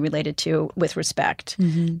need to be related to with respect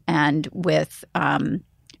and with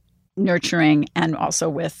nurturing, and also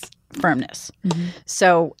with firmness.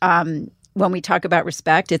 So when we talk about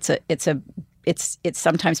respect, it's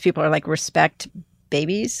sometimes people are like, respect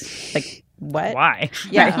babies, like what? Why?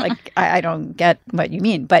 Yeah, like I don't get what you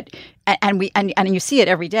mean, but and you see it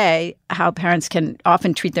every day how parents can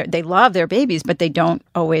often they love their babies, but they don't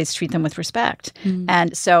always treat them with respect,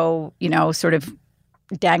 and so sort of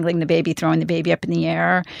dangling the baby, throwing the baby up in the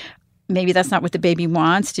air. Maybe that's not what the baby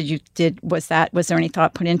wants. Was there any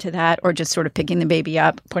thought put into that, or just sort of picking the baby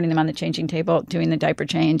up, putting them on the changing table, doing the diaper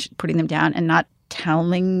change, putting them down, and not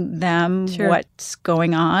telling them what's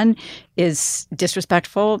going on is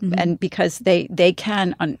disrespectful, and because they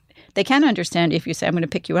can understand if you say, I'm going to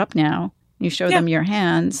pick you up now, you show them your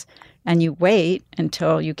hands and you wait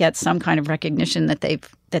until you get some kind of recognition that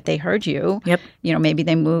they heard you. Maybe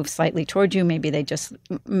they move slightly toward you, maybe they just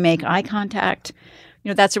make eye contact.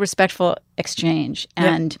 That's a respectful exchange,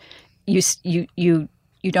 and you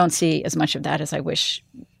don't see as much of that as I wish.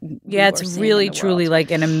 Yeah, it's really, truly like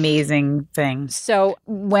an amazing thing. So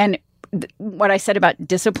what I said about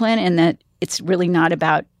discipline, and that it's not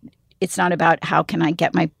about how can I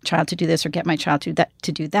get my child to do this or get my child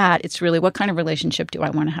to do that. It's really what kind of relationship do I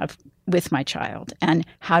want to have with my child, and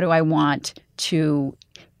how do I want to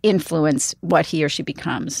influence what he or she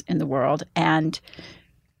becomes in the world, and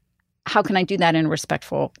how can I do that in a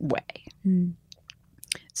respectful way?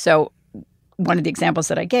 So one of the examples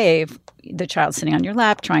that I gave, the child sitting on your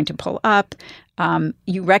lap, trying to pull up,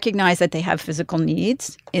 you recognize that they have physical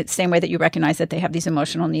needs. It's the same way that you recognize that they have these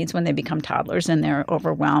emotional needs when they become toddlers and they're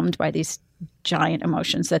overwhelmed by these giant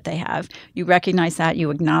emotions that they have. You recognize that. You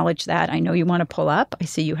acknowledge that. I know you want to pull up. I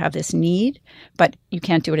see you have this need, but you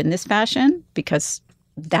can't do it in this fashion because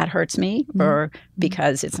that hurts me, or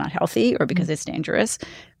because it's not healthy, or because it's dangerous,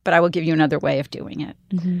 but I will give you another way of doing it.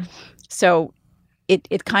 So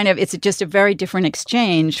it's just a very different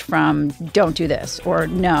exchange from don't do this, or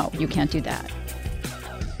no, you can't do that.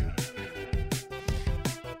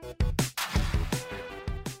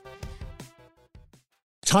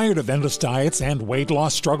 Tired of endless diets and weight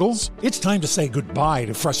loss struggles? It's time to say goodbye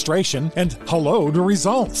to frustration and hello to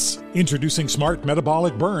results. Introducing Smart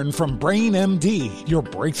Metabolic Burn from Brain MD, your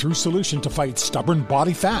breakthrough solution to fight stubborn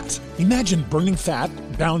body fat. Imagine burning fat,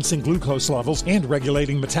 balancing glucose levels, and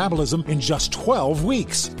regulating metabolism in just 12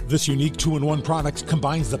 weeks. This unique 2-in-1 product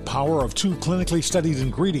combines the power of 2 clinically studied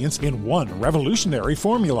ingredients in one revolutionary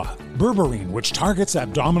formula. Berberine, which targets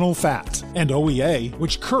abdominal fat, and OEA,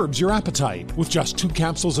 which curbs your appetite. With just 2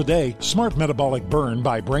 capsules a day, Smart Metabolic Burn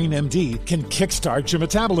by Brain MD can kickstart your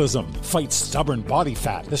metabolism, fight stubborn body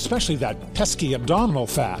fat, especially that pesky abdominal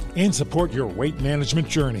fat, and support your weight management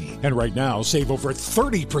journey. And right now, save over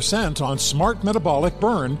 30% on Smart Metabolic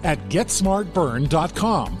Burn at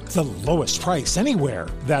GetSmartBurn.com. The lowest price anywhere.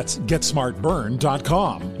 That's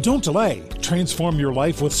GetSmartBurn.com. Don't delay. Transform your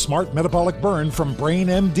life with Smart Metabolic Burn from Brain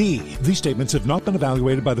MD. These statements have not been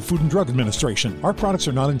evaluated by the Food and Drug Administration. Our products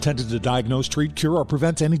are not intended to diagnose, treat, cure, or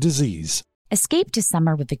prevent any disease. Escape to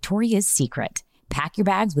summer with Victoria's Secret. Pack your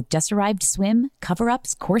bags with just-arrived swim,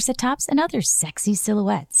 cover-ups, corset tops, and other sexy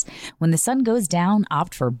silhouettes. When the sun goes down,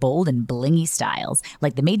 opt for bold and blingy styles,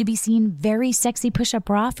 like the made-to-be-seen Very Sexy Push-Up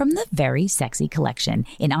Bra from the Very Sexy collection,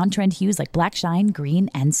 in on-trend hues like black shine, green,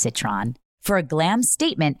 and citron. For a glam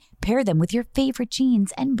statement, pair them with your favorite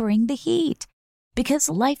jeans and bring the heat. Because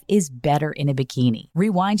life is better in a bikini.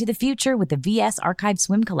 Rewind to the future with the VS Archive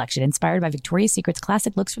Swim Collection inspired by Victoria's Secret's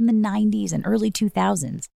classic looks from the 90s and early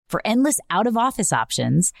 2000s. For endless out-of-office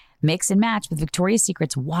options, mix and match with Victoria's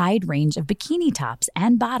Secret's wide range of bikini tops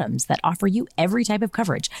and bottoms that offer you every type of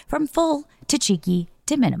coverage, from full to cheeky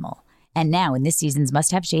to minimal. And now in this season's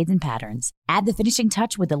must-have shades and patterns, add the finishing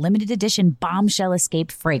touch with the limited edition Bombshell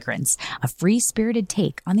Escape fragrance, a free-spirited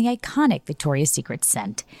take on the iconic Victoria's Secret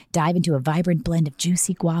scent. Dive into a vibrant blend of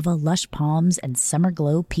juicy guava, lush palms, and summer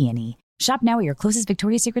glow peony. Shop now at your closest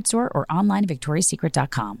Victoria's Secret store or online at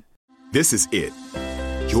victoriassecret.com. This is it.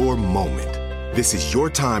 Your moment. This is your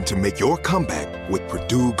time to make your comeback with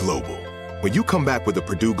Purdue Global. When you come back with a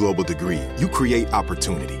Purdue Global degree, you create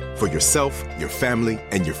opportunity for yourself, your family,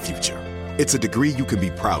 and your future. It's a degree you can be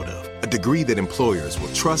proud of, a degree that employers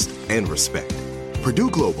will trust and respect. Purdue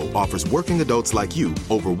Global offers working adults like you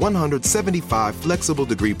over 175 flexible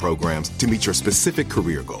degree programs to meet your specific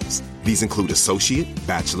career goals. These include associate,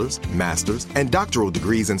 bachelor's, master's, and doctoral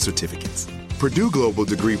degrees and certificates. Purdue Global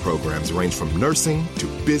degree programs range from nursing to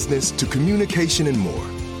business to communication and more.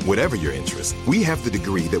 Whatever your interest, we have the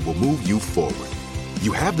degree that will move you forward.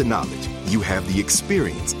 You have the knowledge, you have the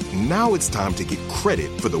experience. Now it's time to get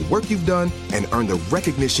credit for the work you've done and earn the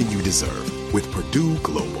recognition you deserve with Purdue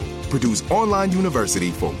Global, Purdue's online university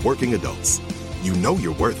for working adults. You know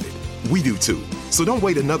you're worth it. We do too. So don't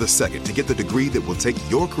wait another second to get the degree that will take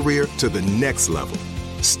your career to the next level.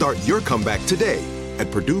 Start your comeback today at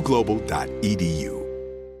purdueglobal.edu.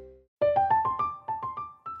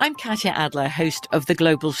 I'm Katya Adler, host of The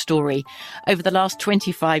Global Story. Over the last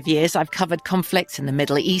 25 years, I've covered conflicts in the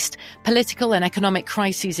Middle East, political and economic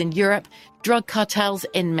crises in Europe, drug cartels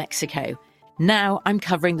in Mexico. Now I'm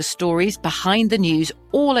covering the stories behind the news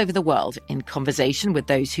all over the world in conversation with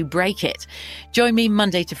those who break it. Join me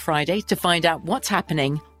Monday to Friday to find out what's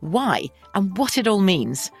happening, why, and what it all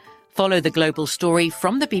means. Follow The Global Story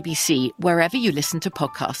from the BBC wherever you listen to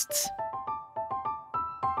podcasts.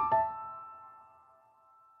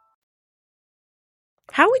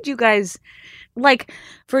 How would you guys, like,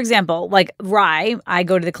 for example, like Rye, I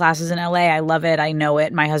go to the classes in LA. I love it. I know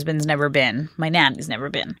it. My husband's never been. My nanny's never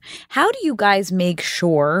been. How do you guys make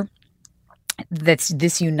sure that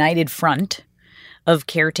this united front of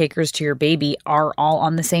caretakers to your baby are all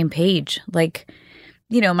on the same page? Like,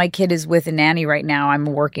 you know, my kid is with a nanny right now. I'm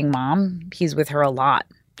a working mom. He's with her a lot.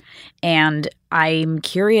 And I'm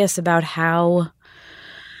curious about how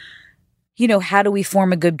do we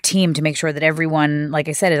form a good team to make sure that everyone, like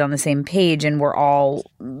I said, is on the same page and we're all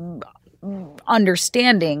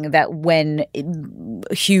understanding that when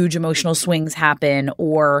huge emotional swings happen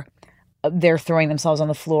or they're throwing themselves on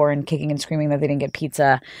the floor and kicking and screaming that they didn't get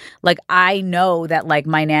pizza. Like, I know that, like,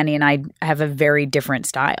 my nanny and I have a very different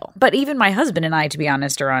style. But even my husband and I, to be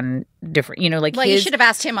honest, are on different, like Well, you should have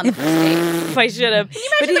asked him on the first date. I should have. Can you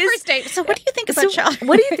imagine the first date? So what do you think about Child?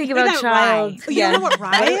 What do you think about Child? You don't know what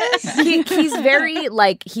Rye is? He's very,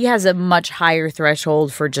 like, he has a much higher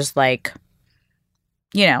threshold for just, like,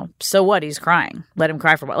 so what? He's crying. Let him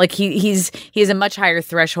cry for a while. Like he has a much higher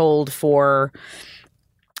threshold for,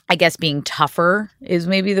 I guess, being tougher is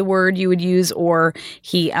maybe the word you would use, or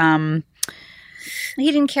he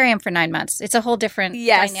didn't carry him for 9 months. It's a whole different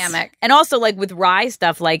dynamic. And also, like, with Rye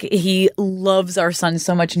stuff, like, he loves our son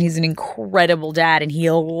so much, and he's an incredible dad, and he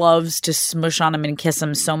loves to smush on him and kiss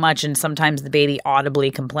him so much, and sometimes the baby audibly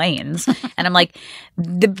complains. And I'm like,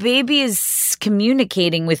 the baby is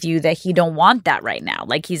communicating with you that he don't want that right now.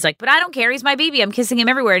 Like, he's like, but I don't care. He's my baby. I'm kissing him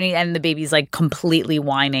everywhere. And the baby's, like, completely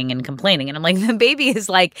whining and complaining. And I'm like, the baby is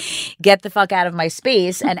like, get the fuck out of my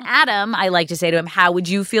space. And Adam, I like to say to him, how would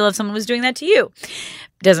you feel if someone was doing that to you?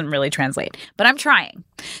 Doesn't really translate, but I'm trying.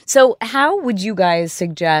 So how would you guys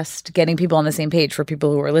suggest getting people on the same page for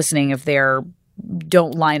people who are listening if they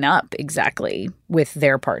don't line up exactly with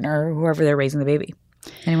their partner or whoever they're raising the baby?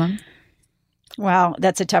 Anyone? Well,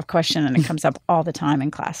 that's a tough question, and it comes up all the time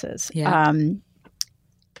in classes. Yeah. And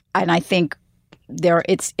I think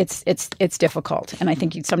it's difficult, and I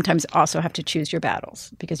think you sometimes also have to choose your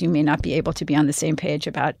battles because you may not be able to be on the same page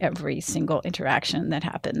about every single interaction that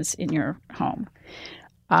happens in your home.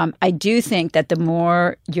 I do think that the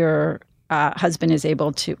more your husband is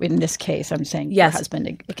able to, in this case, I'm saying your husband,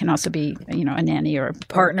 it can also be, a nanny or a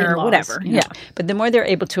partner or whatever. Yeah. But the more they're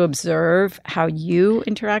able to observe how you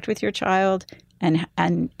interact with your child and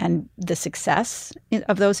the success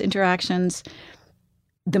of those interactions,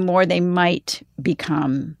 the more they might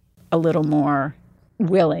become a little more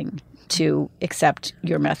willing to accept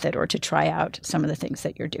your method or to try out some of the things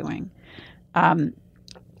that you're doing.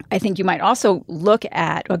 I think you might also look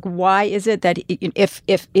at, like, why is it that if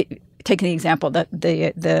taking the example that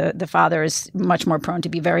the father is much more prone to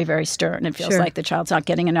be very, very stern and feels like the child's not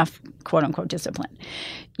getting enough quote unquote discipline.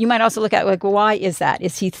 You might also look at, like, well, why is that?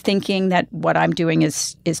 Is he thinking that what I'm doing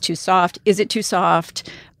is too soft? Is it too soft?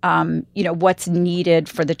 What's needed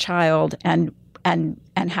for the child and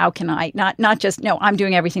how can I not just, no, I'm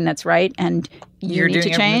doing everything that's right and you need to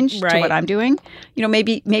change to what I'm doing.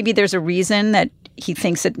 Maybe there's a reason that he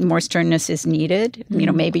thinks that more sternness is needed.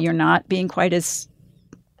 Mm-hmm. Maybe you're not being quite as,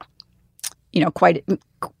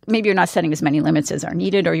 maybe you're not setting as many limits as are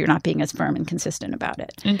needed, or you're not being as firm and consistent about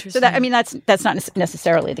it. Interesting. So that's not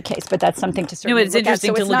necessarily the case, but that's something to certainly it's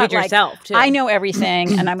interesting to look at yourself, too. I know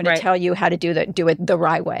everything, and I'm going to tell you how to do it the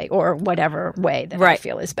right way, or whatever way that I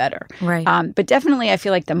feel is better. Right. But definitely, I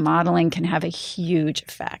feel like the modeling can have a huge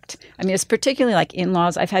effect. I mean, it's particularly like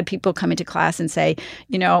in-laws. I've had people come into class and say,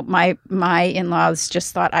 my in-laws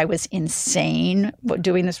just thought I was insane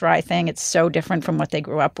doing this Rye thing. It's so different from what they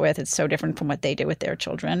grew up with. It's so different from what they did with their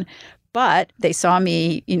children. But they saw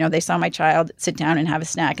me, they saw my child sit down and have a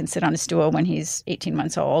snack and sit on a stool when he's 18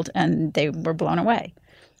 months old, and they were blown away.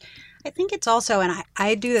 I think it's also, and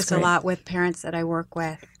I do this a lot with parents that I work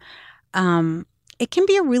with, it can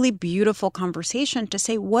be a really beautiful conversation to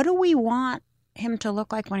say, what do we want him to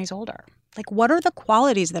look like when he's older? Like, what are the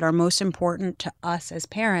qualities that are most important to us as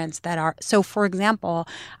parents that are, so for example,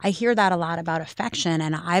 I hear that a lot about affection,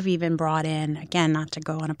 and I've even brought in, again, not to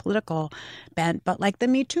go on a political bent, but like the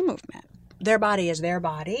Me Too movement. Their body is their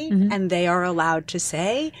body, mm-hmm. and they are allowed to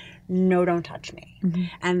say, no, don't touch me. Mm-hmm.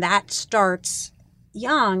 And that starts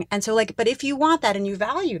young. And so, but if you want that and you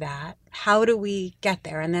value that, how do we get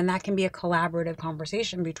there? And then that can be a collaborative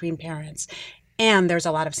conversation between parents. And there's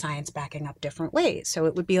a lot of science backing up different ways. So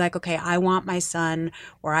it would be like, okay, I want my son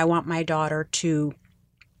or I want my daughter to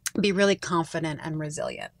be really confident and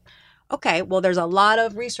resilient. Okay, well, there's a lot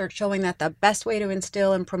of research showing that the best way to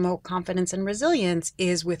instill and promote confidence and resilience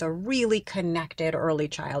is with a really connected early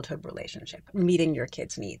childhood relationship, meeting your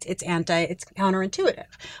kids' needs. It's counterintuitive.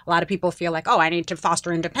 A lot of people feel like, I need to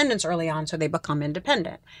foster independence early on so they become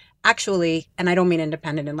independent. Actually, and I don't mean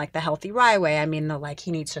independent in like the healthy Rye way, I mean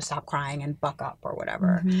he needs to stop crying and buck up or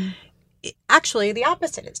whatever. Mm-hmm. Actually, the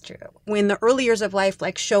opposite is true. When the early years of life,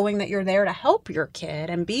 showing that you're there to help your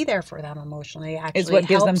kid and be there for them emotionally, actually is what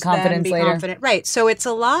gives them confidence later. Confident. Right. So it's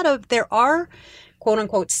a lot of, there are, quote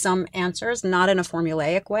unquote, some answers, not in a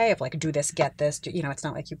formulaic way of do this, get this. It's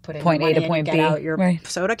not like you put in point A to point B, get out your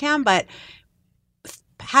soda can, but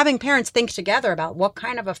having parents think together about what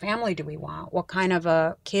kind of a family do we want? What kind of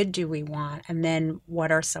a kid do we want? And then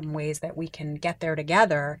what are some ways that we can get there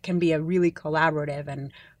together can be a really collaborative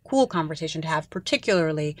and cool conversation to have,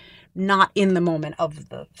 particularly not in the moment of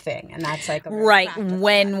the thing. And that's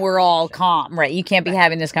when we're all calm. Right. You can't be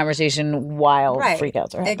having this conversation while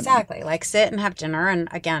freakouts are happening. Exactly. Sit and have dinner and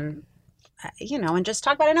again, and just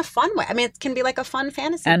talk about it in a fun way. I mean, it can be like a fun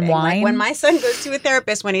fantasy and thing. Wine. When my son goes to a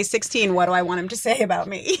therapist when he's 16, what do I want him to say about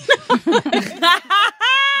me?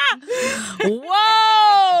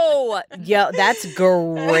 Whoa! Yo, that's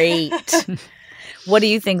great. What do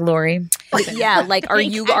you think, Lori? Yeah, like are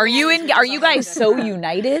you guys so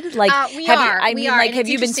united? Like we are. Have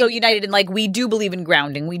you been so united? And like we do believe in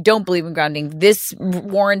grounding. We don't believe in grounding. This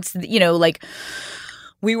warrants, like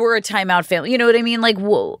we were a timeout family. You know what I mean? Like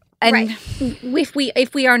whoa. And right.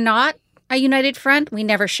 If we are not a united front, we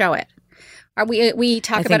never show it. We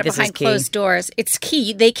talk about it behind closed doors. It's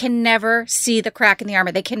key. They can never see the crack in the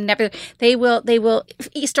armor. They will,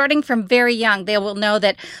 starting from very young, they will know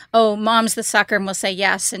that, oh, mom's the sucker and will say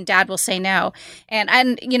yes and dad will say no.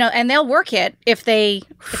 And they'll work it if they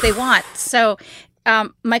want. So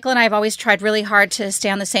Michael and I have always tried really hard to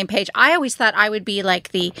stay on the same page. I always thought I would be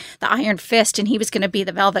like the iron fist and he was going to be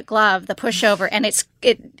the velvet glove, the pushover. And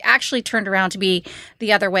it actually turned around to be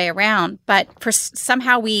the other way around. But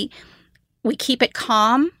somehow we keep it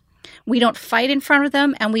calm. We don't fight in front of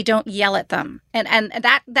them and we don't yell at them. And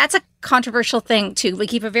that's a controversial thing too. We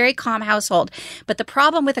keep a very calm household. But the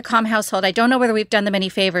problem with a calm household, I don't know whether we've done them any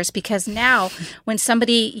favors, because now when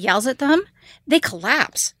somebody yells at them, they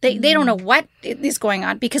collapse. They don't know what is going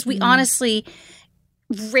on, because we honestly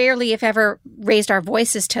rarely, if ever, raised our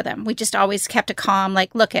voices to them. We just always kept it calm,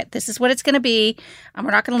 like, look, this is what it's going to be, and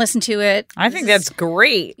we're not going to listen to it. I think that's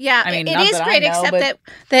great. Yeah, I mean, it is great, except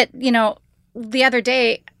that the other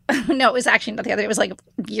day, no, it was actually not the other day, it was like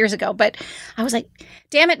years ago, but I was like,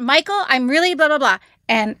 damn it, Michael, I'm really blah, blah, blah.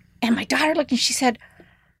 And my daughter looked and she said,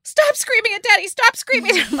 stop screaming at daddy, stop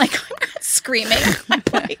screaming. I'm like, I'm not screaming.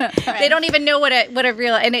 They don't even know what a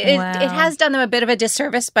real, and it has done them a bit of a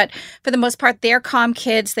disservice, but for the most part, they're calm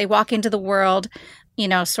kids. They walk into the world,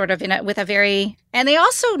 sort of with a very, and they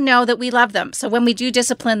also know that we love them. So when we do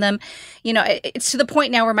discipline them, it's to the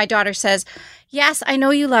point now where my daughter says, yes, I know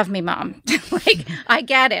you love me, Mom. Like, I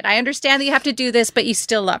get it. I understand that you have to do this, but you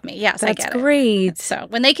still love me. Yes, I get it. That's great. So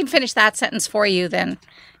when they can finish that sentence for you, then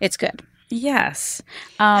it's good. Yes.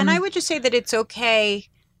 And I would just say that it's okay.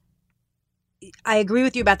 I agree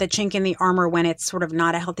with you about the chink in the armor when it's sort of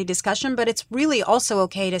not a healthy discussion, but it's really also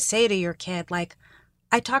okay to say to your kid, like,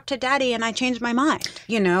 I talked to daddy and I changed my mind,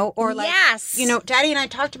 or like, yes. Daddy and I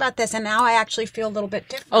talked about this and now I actually feel a little bit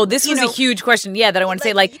different. Oh, this was a huge question. Yeah. That I want to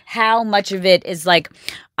say, like, how much of it is like,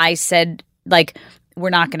 I said, like, we're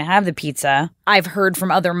not going to have the pizza. I've heard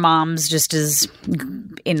from other moms just as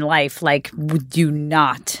in life, like, do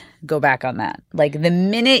not go back on that. Like, the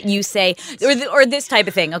minute you say, or this type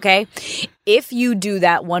of thing, okay? If you do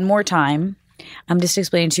that one more time, I'm just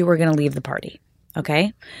explaining to you, we're going to leave the party,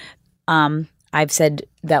 okay? I've said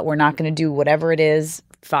that we're not going to do whatever it is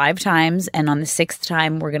 5 times, and on the 6th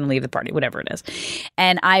time, we're going to leave the party, whatever it is.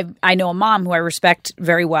 And I know a mom who I respect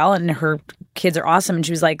very well, and her kids are awesome, and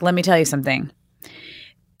she was like, let me tell you something.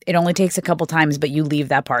 It only takes a couple times, but you leave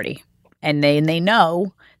that party. And they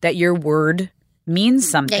know that your word means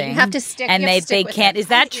something. Yeah, you have to stick. And they can't. Is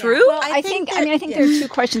that true? Well, I think there are 2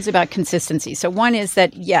 questions about consistency. So one is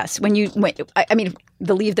that, yes, the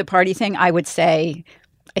leave the party thing, I would say,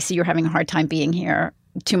 I see you're having a hard time being here.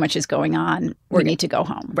 Too much is going on. We need to go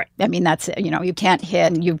home. Right. I mean, that's, you can't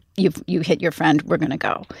hit, you hit your friend, we're going to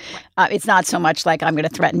go. It's not so much like I'm going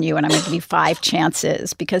to threaten you and I'm going to give you 5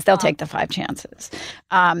 chances, because they'll take the 5 chances.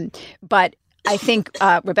 But I think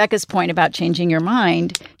Rebecca's point about changing your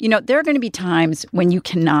mind, there are going to be times when you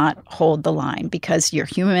cannot hold the line because you're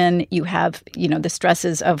human. You have, the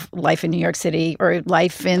stresses of life in New York City or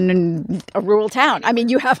life in a rural town. I mean,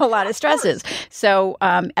 you have a lot of stresses. So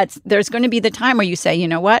there's going to be the time where you say, you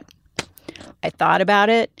know what? I thought about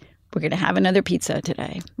it. We're going to have another pizza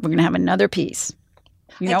today. We're going to have another piece.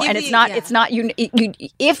 And it's not you.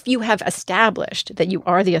 If you have established that you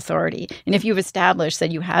are the authority, and if you've established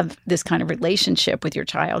that you have this kind of relationship with your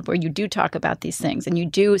child where you do talk about these things and you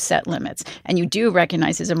do set limits and you do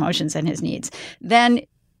recognize his emotions and his needs, then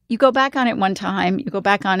you go back on it one time, you go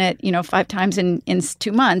back on it, 5 times in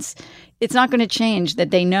 2 months. It's not going to change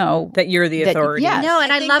that they know that you're the authority. Yes. No,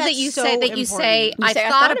 and I love that you say I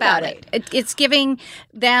thought about it. It's giving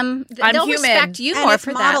them, they'll respect you more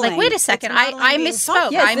for that. Like, wait a second, I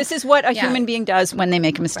misspoke. Yes, this is what a human being does when they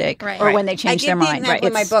make a mistake or when they change their mind. I give the example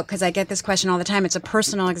in my book because I get this question all the time. It's a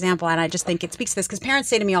personal example, and I just think it speaks to this because parents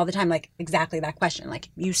say to me all the time, like, exactly that question. Like,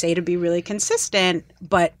 you say to be really consistent,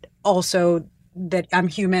 but also that I'm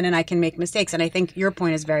human and I can make mistakes. And I think your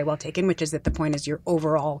point is very well taken, which is that the point is you're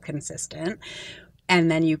overall consistent. And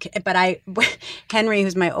then Henry,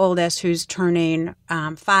 who's my oldest, who's turning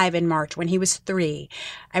 5 in March, when he was 3,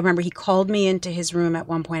 I remember he called me into his room at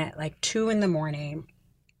one point at like 2 in the morning.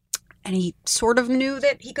 And he sort of knew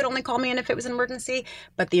that he could only call me in if it was an emergency.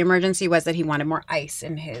 But the emergency was that he wanted more ice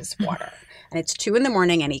in his water. And it's 2 in the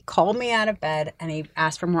morning and he called me out of bed and he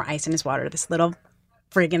asked for more ice in his water. This little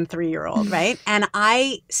friggin' 3-year-old, right? And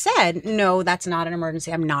I said, no, that's not an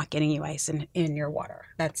emergency. I'm not getting you ice in your water.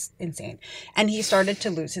 That's insane. And he started to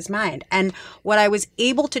lose his mind. And what I was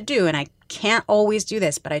able to do, and I can't always do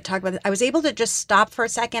this, but I talk about it, I was able to just stop for a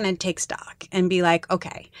second and take stock and be like,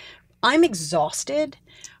 okay, I'm exhausted.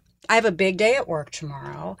 I have a big day at work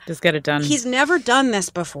tomorrow. Just get it done. He's never done this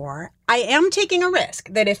before. I am taking a risk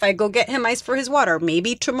that if I go get him ice for his water,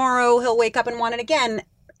 maybe tomorrow he'll wake up and want it again.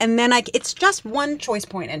 And then it's just one choice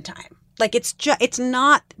point in time. Like it's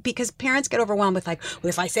not, because parents get overwhelmed with like, well,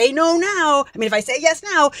 if I say no now, if I say yes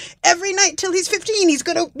now, every night till he's 15, he's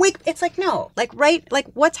going to wake. It's like, no, like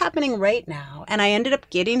what's happening right now. And I ended up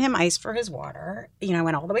getting him ice for his water. I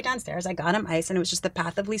went all the way downstairs. I got him ice and it was just the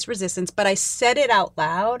path of least resistance. But I said it out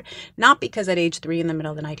loud, not because at age 3 in the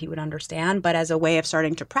middle of the night he would understand, but as a way of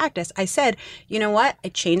starting to practice. I said, you know what? I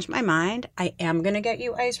changed my mind. I am going to get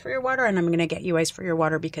you ice for your water, and I'm going to get you ice for your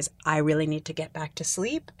water because I really need to get back to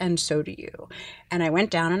sleep. And so do you. And I went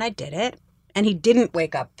down and I did it, and he didn't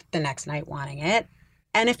wake up the next night wanting it.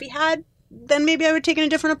 And if he had, then maybe I would take a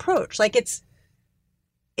different approach. Like it's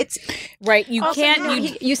right. You also,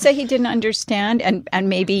 can't. You say he didn't understand, and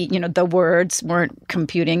maybe the words weren't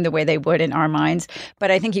computing the way they would in our minds. But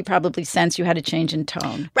I think he probably sensed you had a change in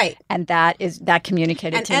tone, right? And that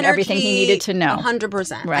communicated and to him everything he needed to know.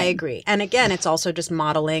 100%. Right. I agree. And again, it's also just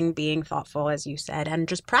modeling, being thoughtful, as you said, and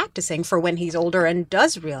just practicing for when he's older and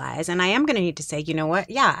does realize. And I am going to need to say, you know what?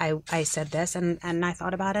 Yeah, I said this, and I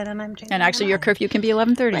thought about it, and I'm changing. And actually, your curfew can be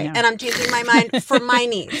 11:30 right. now. And I'm changing my mind for my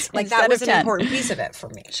needs. Like that was an important piece of it for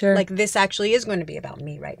me. Sure. Like this actually is going to be about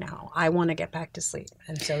me right now. I want to get back to sleep.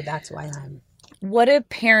 And so that's why What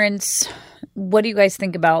do you guys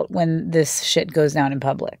think about when this shit goes down in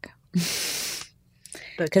public?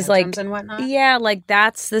 Because and whatnot? Yeah, like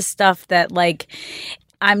that's the stuff that like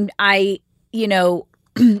having a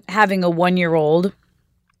 1-year-old,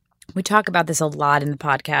 we talk about this a lot in the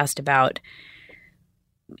podcast about,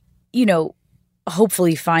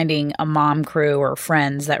 hopefully finding a mom crew or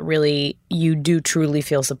friends that really you do truly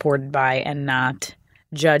feel supported by and not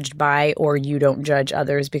judged by, or you don't judge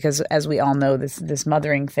others, because as we all know, this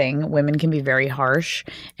mothering thing, women can be very harsh,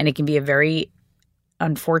 and it can be a very,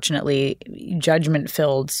 unfortunately,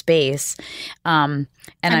 judgment-filled space. And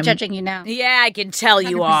I'm judging you now. Yeah, I can tell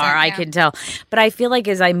you are. Yeah. I can tell. But I feel like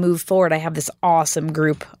as I move forward, I have this awesome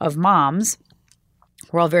group of moms.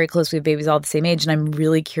 We're all very close. We have babies all the same age. And I'm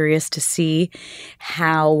really curious to see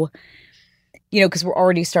how, because we're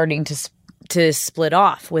already starting to split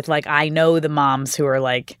off with like, I know the moms who are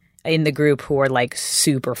like in the group who are like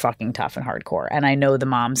super fucking tough and hardcore. And I know the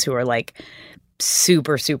moms who are like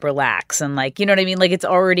super, super lax and like, you know what I mean? Like it's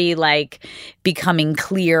already like becoming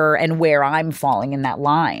clear and where I'm falling in that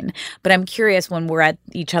line. But I'm curious when we're at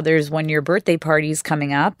each other's 1-year birthday parties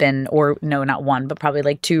coming up or no, not one, but probably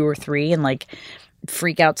like 2 or 3 and like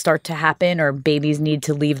freak outs start to happen, or babies need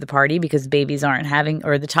to leave the party because babies aren't having,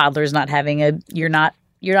 or the toddler's not having you're not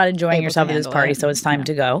enjoying yourself at this party, so it's time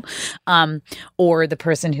to go. Or the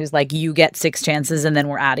person who's like, you get 6 chances and then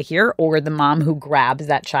we're out of here. Or the mom who grabs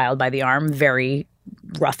that child by the arm very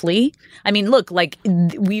roughly. I mean, look, like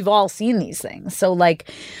we've all seen these things. So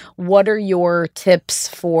like, what are your tips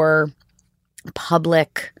for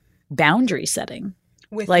public boundary setting?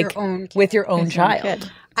 With your own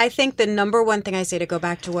child. I think the number one thing I say, to go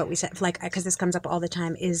back to what we said, like, because this comes up all the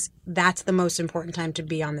time, is that's the most important time to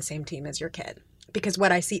be on the same team as your kid. Because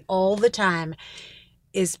what I see all the time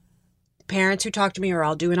is parents who talk to me, or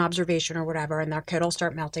I'll do an observation or whatever, and their kid will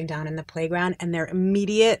start melting down in the playground, and their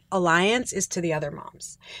immediate alliance is to the other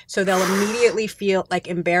moms. So they'll immediately feel like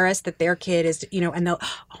embarrassed that their kid is, and they'll,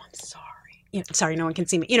 oh, I'm sorry. Sorry, no one can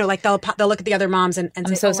see me. Like they'll look at the other moms and I'm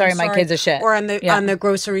say, so sorry, my kid's a shit. Or on the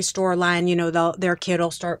grocery store line, their kid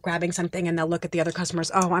will start grabbing something and they'll look at the other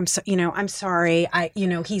customers. Oh, I'm sorry.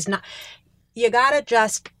 He's not. You gotta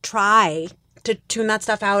just try to tune that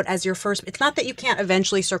stuff out as your first. It's not that you can't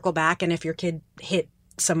eventually circle back, and if your kid hit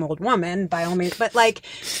some old woman, by all means, but like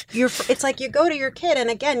it's like you go to your kid, and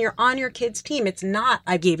again, you're on your kid's team. It's not,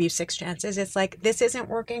 I gave you 6 chances. It's like, this isn't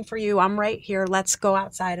working for you. I'm right here. Let's go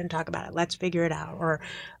outside and talk about it. Let's figure it out. Or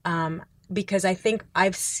because I think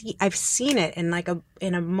I've seen it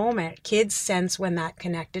in a moment. Kids sense when that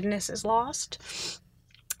connectedness is lost.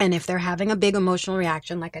 And if they're having a big emotional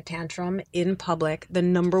reaction, like a tantrum in public, the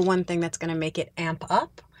number one thing that's going to make it amp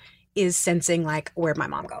up is sensing like, where'd my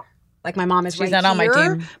mom go? Like my mom is she's right not here, on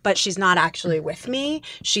my team, but she's not actually with me.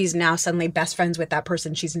 She's now suddenly best friends with that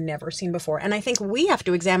person she's never seen before. And I think we have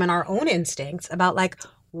to examine our own instincts about like,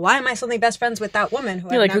 why am I suddenly best friends with that woman who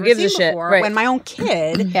You're I've like, who never gives seen a shit? before Right. when my own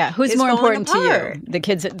kid who's is more falling important to apart? you? The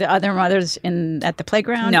kids, the other mothers at the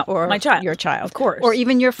playground? No, or my child. Your child. Of course. Or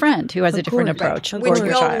even your friend who has a different approach. Which or we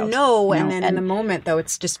your all child. know, You and know, then in the moment, though,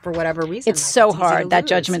 it's just for whatever reason. It's like, so easy to hard. That lose.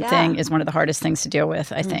 judgment Yeah. thing is one of the hardest things to deal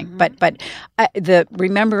with, I think. But the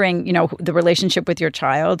remembering, the relationship with your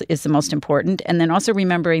child is the most important, and then also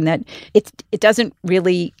remembering that it doesn't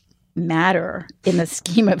really matter in the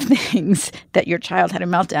scheme of things that your child had a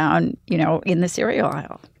meltdown, in the cereal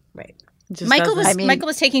aisle. Right. Michael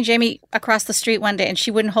was taking Jamie across the street one day, and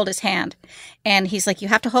she wouldn't hold his hand. And he's like, "You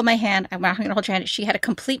have to hold my hand. I'm not going to hold your hand." She had a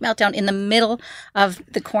complete meltdown in the middle of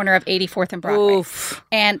the corner of 84th and Broadway. Oof.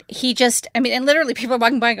 And he just, and literally people are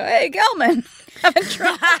walking by and go, "Hey, Gelman, having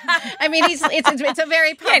trouble." It's a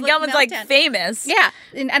very public Gelman's like meltdown. famous. Yeah.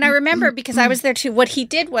 And I remember, because I was there too, what he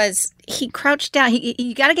did was he crouched down.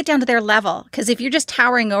 You got to get down to their level, because if you're just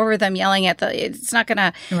towering over them yelling at it's not going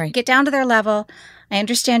to get down to their level. I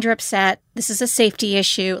understand you're upset. This is a safety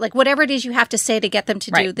issue. Like, whatever it is you have to say to get them to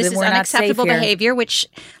do. This is unacceptable behavior, which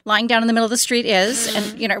lying down in the middle of the street is,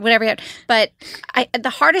 and whatever. But the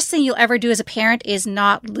hardest thing you'll ever do as a parent is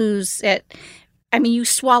not lose it. You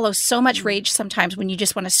swallow so much rage sometimes when you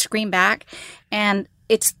just want to scream back, and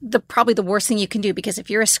it's probably the worst thing you can do, because if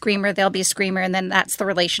you're a screamer, they'll be a screamer, and then that's the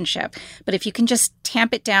relationship. But if you can just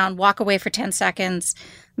tamp it down, walk away for 10 seconds,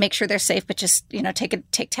 make sure they're safe, but just,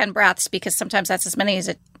 take 10 breaths, because sometimes that's as many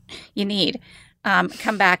as you need.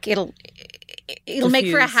 Come back. It'll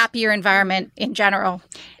make for a happier environment in general.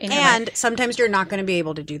 And sometimes you're not going to be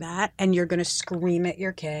able to do that, and you're going to scream at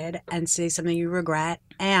your kid and say something you regret.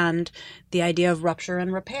 And the idea of rupture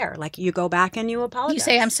and repair, like you go back and you apologize. You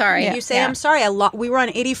say, "I'm sorry." You say, "I'm sorry." We were on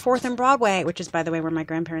 84th and Broadway, which is, by the way, where my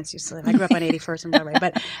grandparents used to live. I grew up on 81st and Broadway,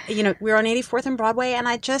 but we were on 84th and Broadway, and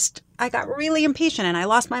I got really impatient and I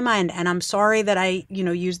lost my mind. And I'm sorry that I,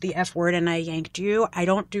 used the F word and I yanked you. I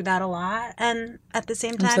don't do that a lot. And at the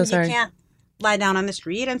same time, you can't lie down on the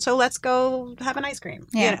street, and so let's go have an ice cream.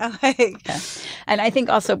 Yeah. And I think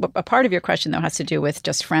also a part of your question, though, has to do with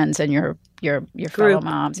just friends and your fellow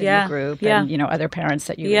moms and your group and other parents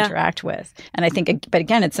that you interact with. And I think, but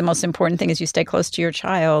again, it's the most important thing is you stay close to your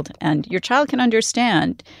child, and your child can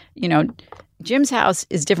understand, Jim's house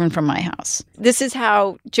is different from my house. This is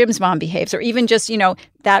how Jim's mom behaves. Or even just,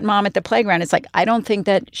 that mom at the playground. It's like, I don't think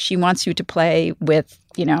that she wants you to play with,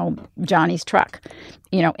 Johnny's truck.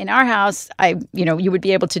 In our house, you would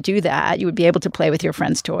be able to do that. You would be able to play with your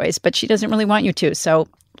friend's toys, but she doesn't really want you to. So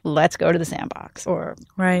let's go to the sandbox or,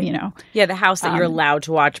 Yeah, the house that you're allowed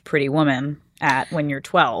to watch Pretty Woman at when you're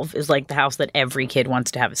 12 is like the house that every kid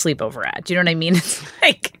wants to have a sleepover at. Do you know what I mean? It's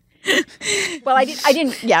like... Well, I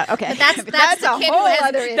didn't. Yeah, okay. But that's the a kid whole who has,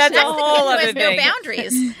 other issue. that's a the whole kid who other has no thing.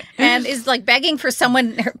 boundaries and is like begging for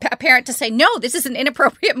a parent to say, "No, this is an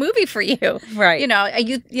inappropriate movie for you." Right.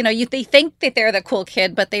 They think that they're the cool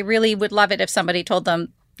kid, but they really would love it if somebody told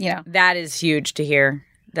them, That is huge to hear.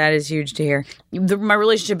 My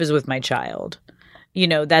relationship is with my child.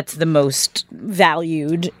 That's the most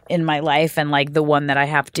valued in my life, and like the one that I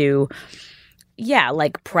have to,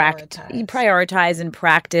 prioritize and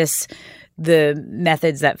practice the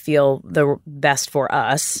methods that feel the best for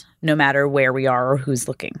us, no matter where we are or who's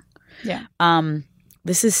looking. Yeah.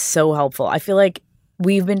 This is so helpful. I feel like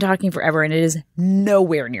we've been talking forever and it is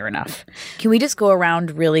nowhere near enough. Can we just go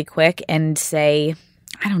around really quick and say,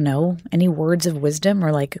 I don't know, any words of wisdom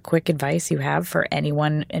or like a quick advice you have for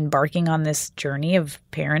anyone embarking on this journey of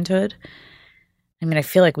parenthood? I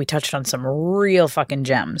feel like we touched on some real fucking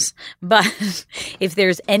gems. But if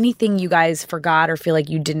there's anything you guys forgot or feel like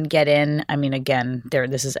you didn't get in, again,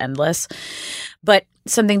 this is endless. But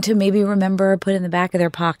something to maybe remember, put in the back of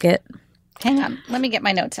their pocket. Hang on. Let me get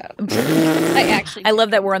my notes out. I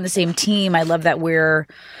love that we're on the same team. I love that we're...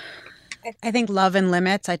 I think love and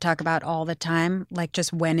limits I talk about all the time. Like,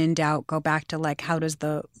 just when in doubt, go back to like, how does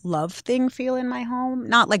the love thing feel in my home?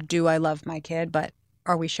 Not like, do I love my kid, but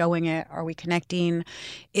are we showing it? Are we connecting?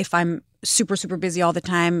 If I'm super, super busy all the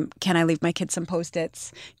time, can I leave my kids some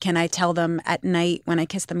Post-its? Can I tell them at night when I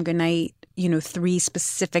kiss them goodnight, 3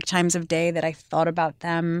 specific times of day that I thought about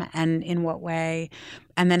them and in what way?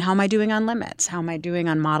 And then how am I doing on limits? How am I doing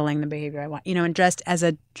on modeling the behavior I want? And just as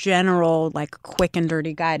a general, like, quick and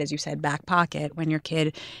dirty guide, as you said, back pocket, when your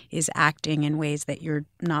kid is acting in ways that you're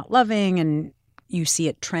not loving and you see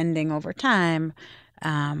it trending over time,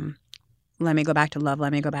 let me go back to love,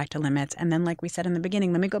 let me go back to limits. And then, like we said in the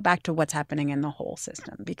beginning, let me go back to what's happening in the whole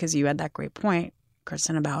system. Because you had that great point,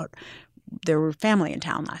 Kristen, about there were family in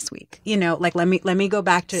town last week. Like let me go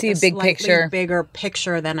back to see a big picture, bigger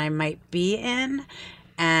picture than I might be in,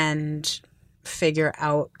 and figure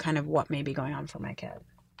out kind of what may be going on for my kid.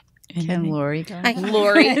 Can Lori go?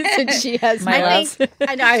 Lori. Since she has my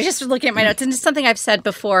I know. I was just looking at my notes, and it's something I've said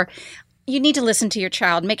before. You need to listen to your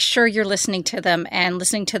child. Make sure you're listening to them and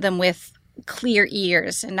listening to them with clear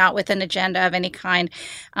ears and not with an agenda of any kind.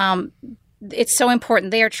 It's so important.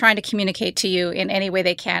 They are trying to communicate to you in any way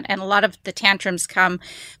they can. And a lot of the tantrums come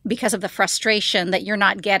because of the frustration that you're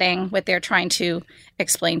not getting what they're trying to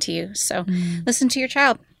explain to you. So listen to your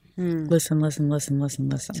child. Listen.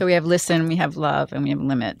 So we have listen, we have love, and we have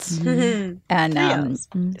limits. And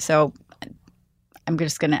so I'm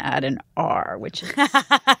just going to add an R, which is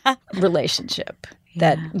relationship.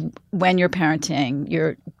 That when you're parenting,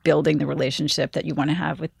 you're building the relationship that you want to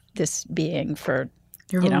have with this being for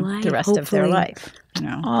the rest of their life.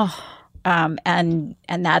 And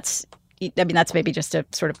that's that's maybe just a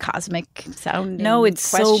sort of cosmic sounding it's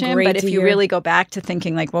question. So great. But if you really go back to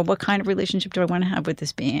thinking like, well, what kind of relationship do I want to have with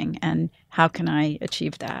this being, and how can I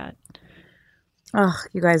achieve that? Oh,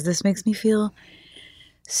 you guys, this makes me feel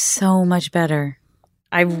so much better.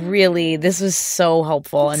 This was so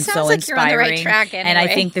helpful and so like inspiring. You're on the right track anyway. And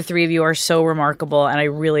I think the three of you are so remarkable, and I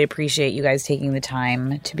really appreciate you guys taking the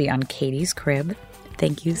time to be on Katie's Crib.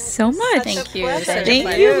 Thank you so much. Thank you.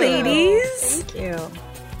 Thank you, ladies. Thank you.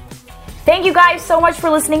 Thank you guys so much for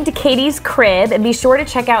listening to Katie's Crib. And be sure to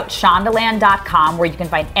check out Shondaland.com, where you can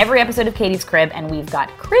find every episode of Katie's Crib. And we've got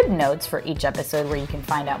crib notes for each episode where you can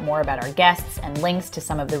find out more about our guests and links to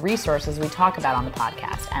some of the resources we talk about on the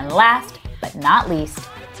podcast. And last but not least,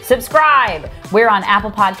 subscribe. We're on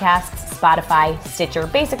Apple Podcasts, Spotify, Stitcher,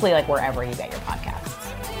 basically like wherever you get your podcasts.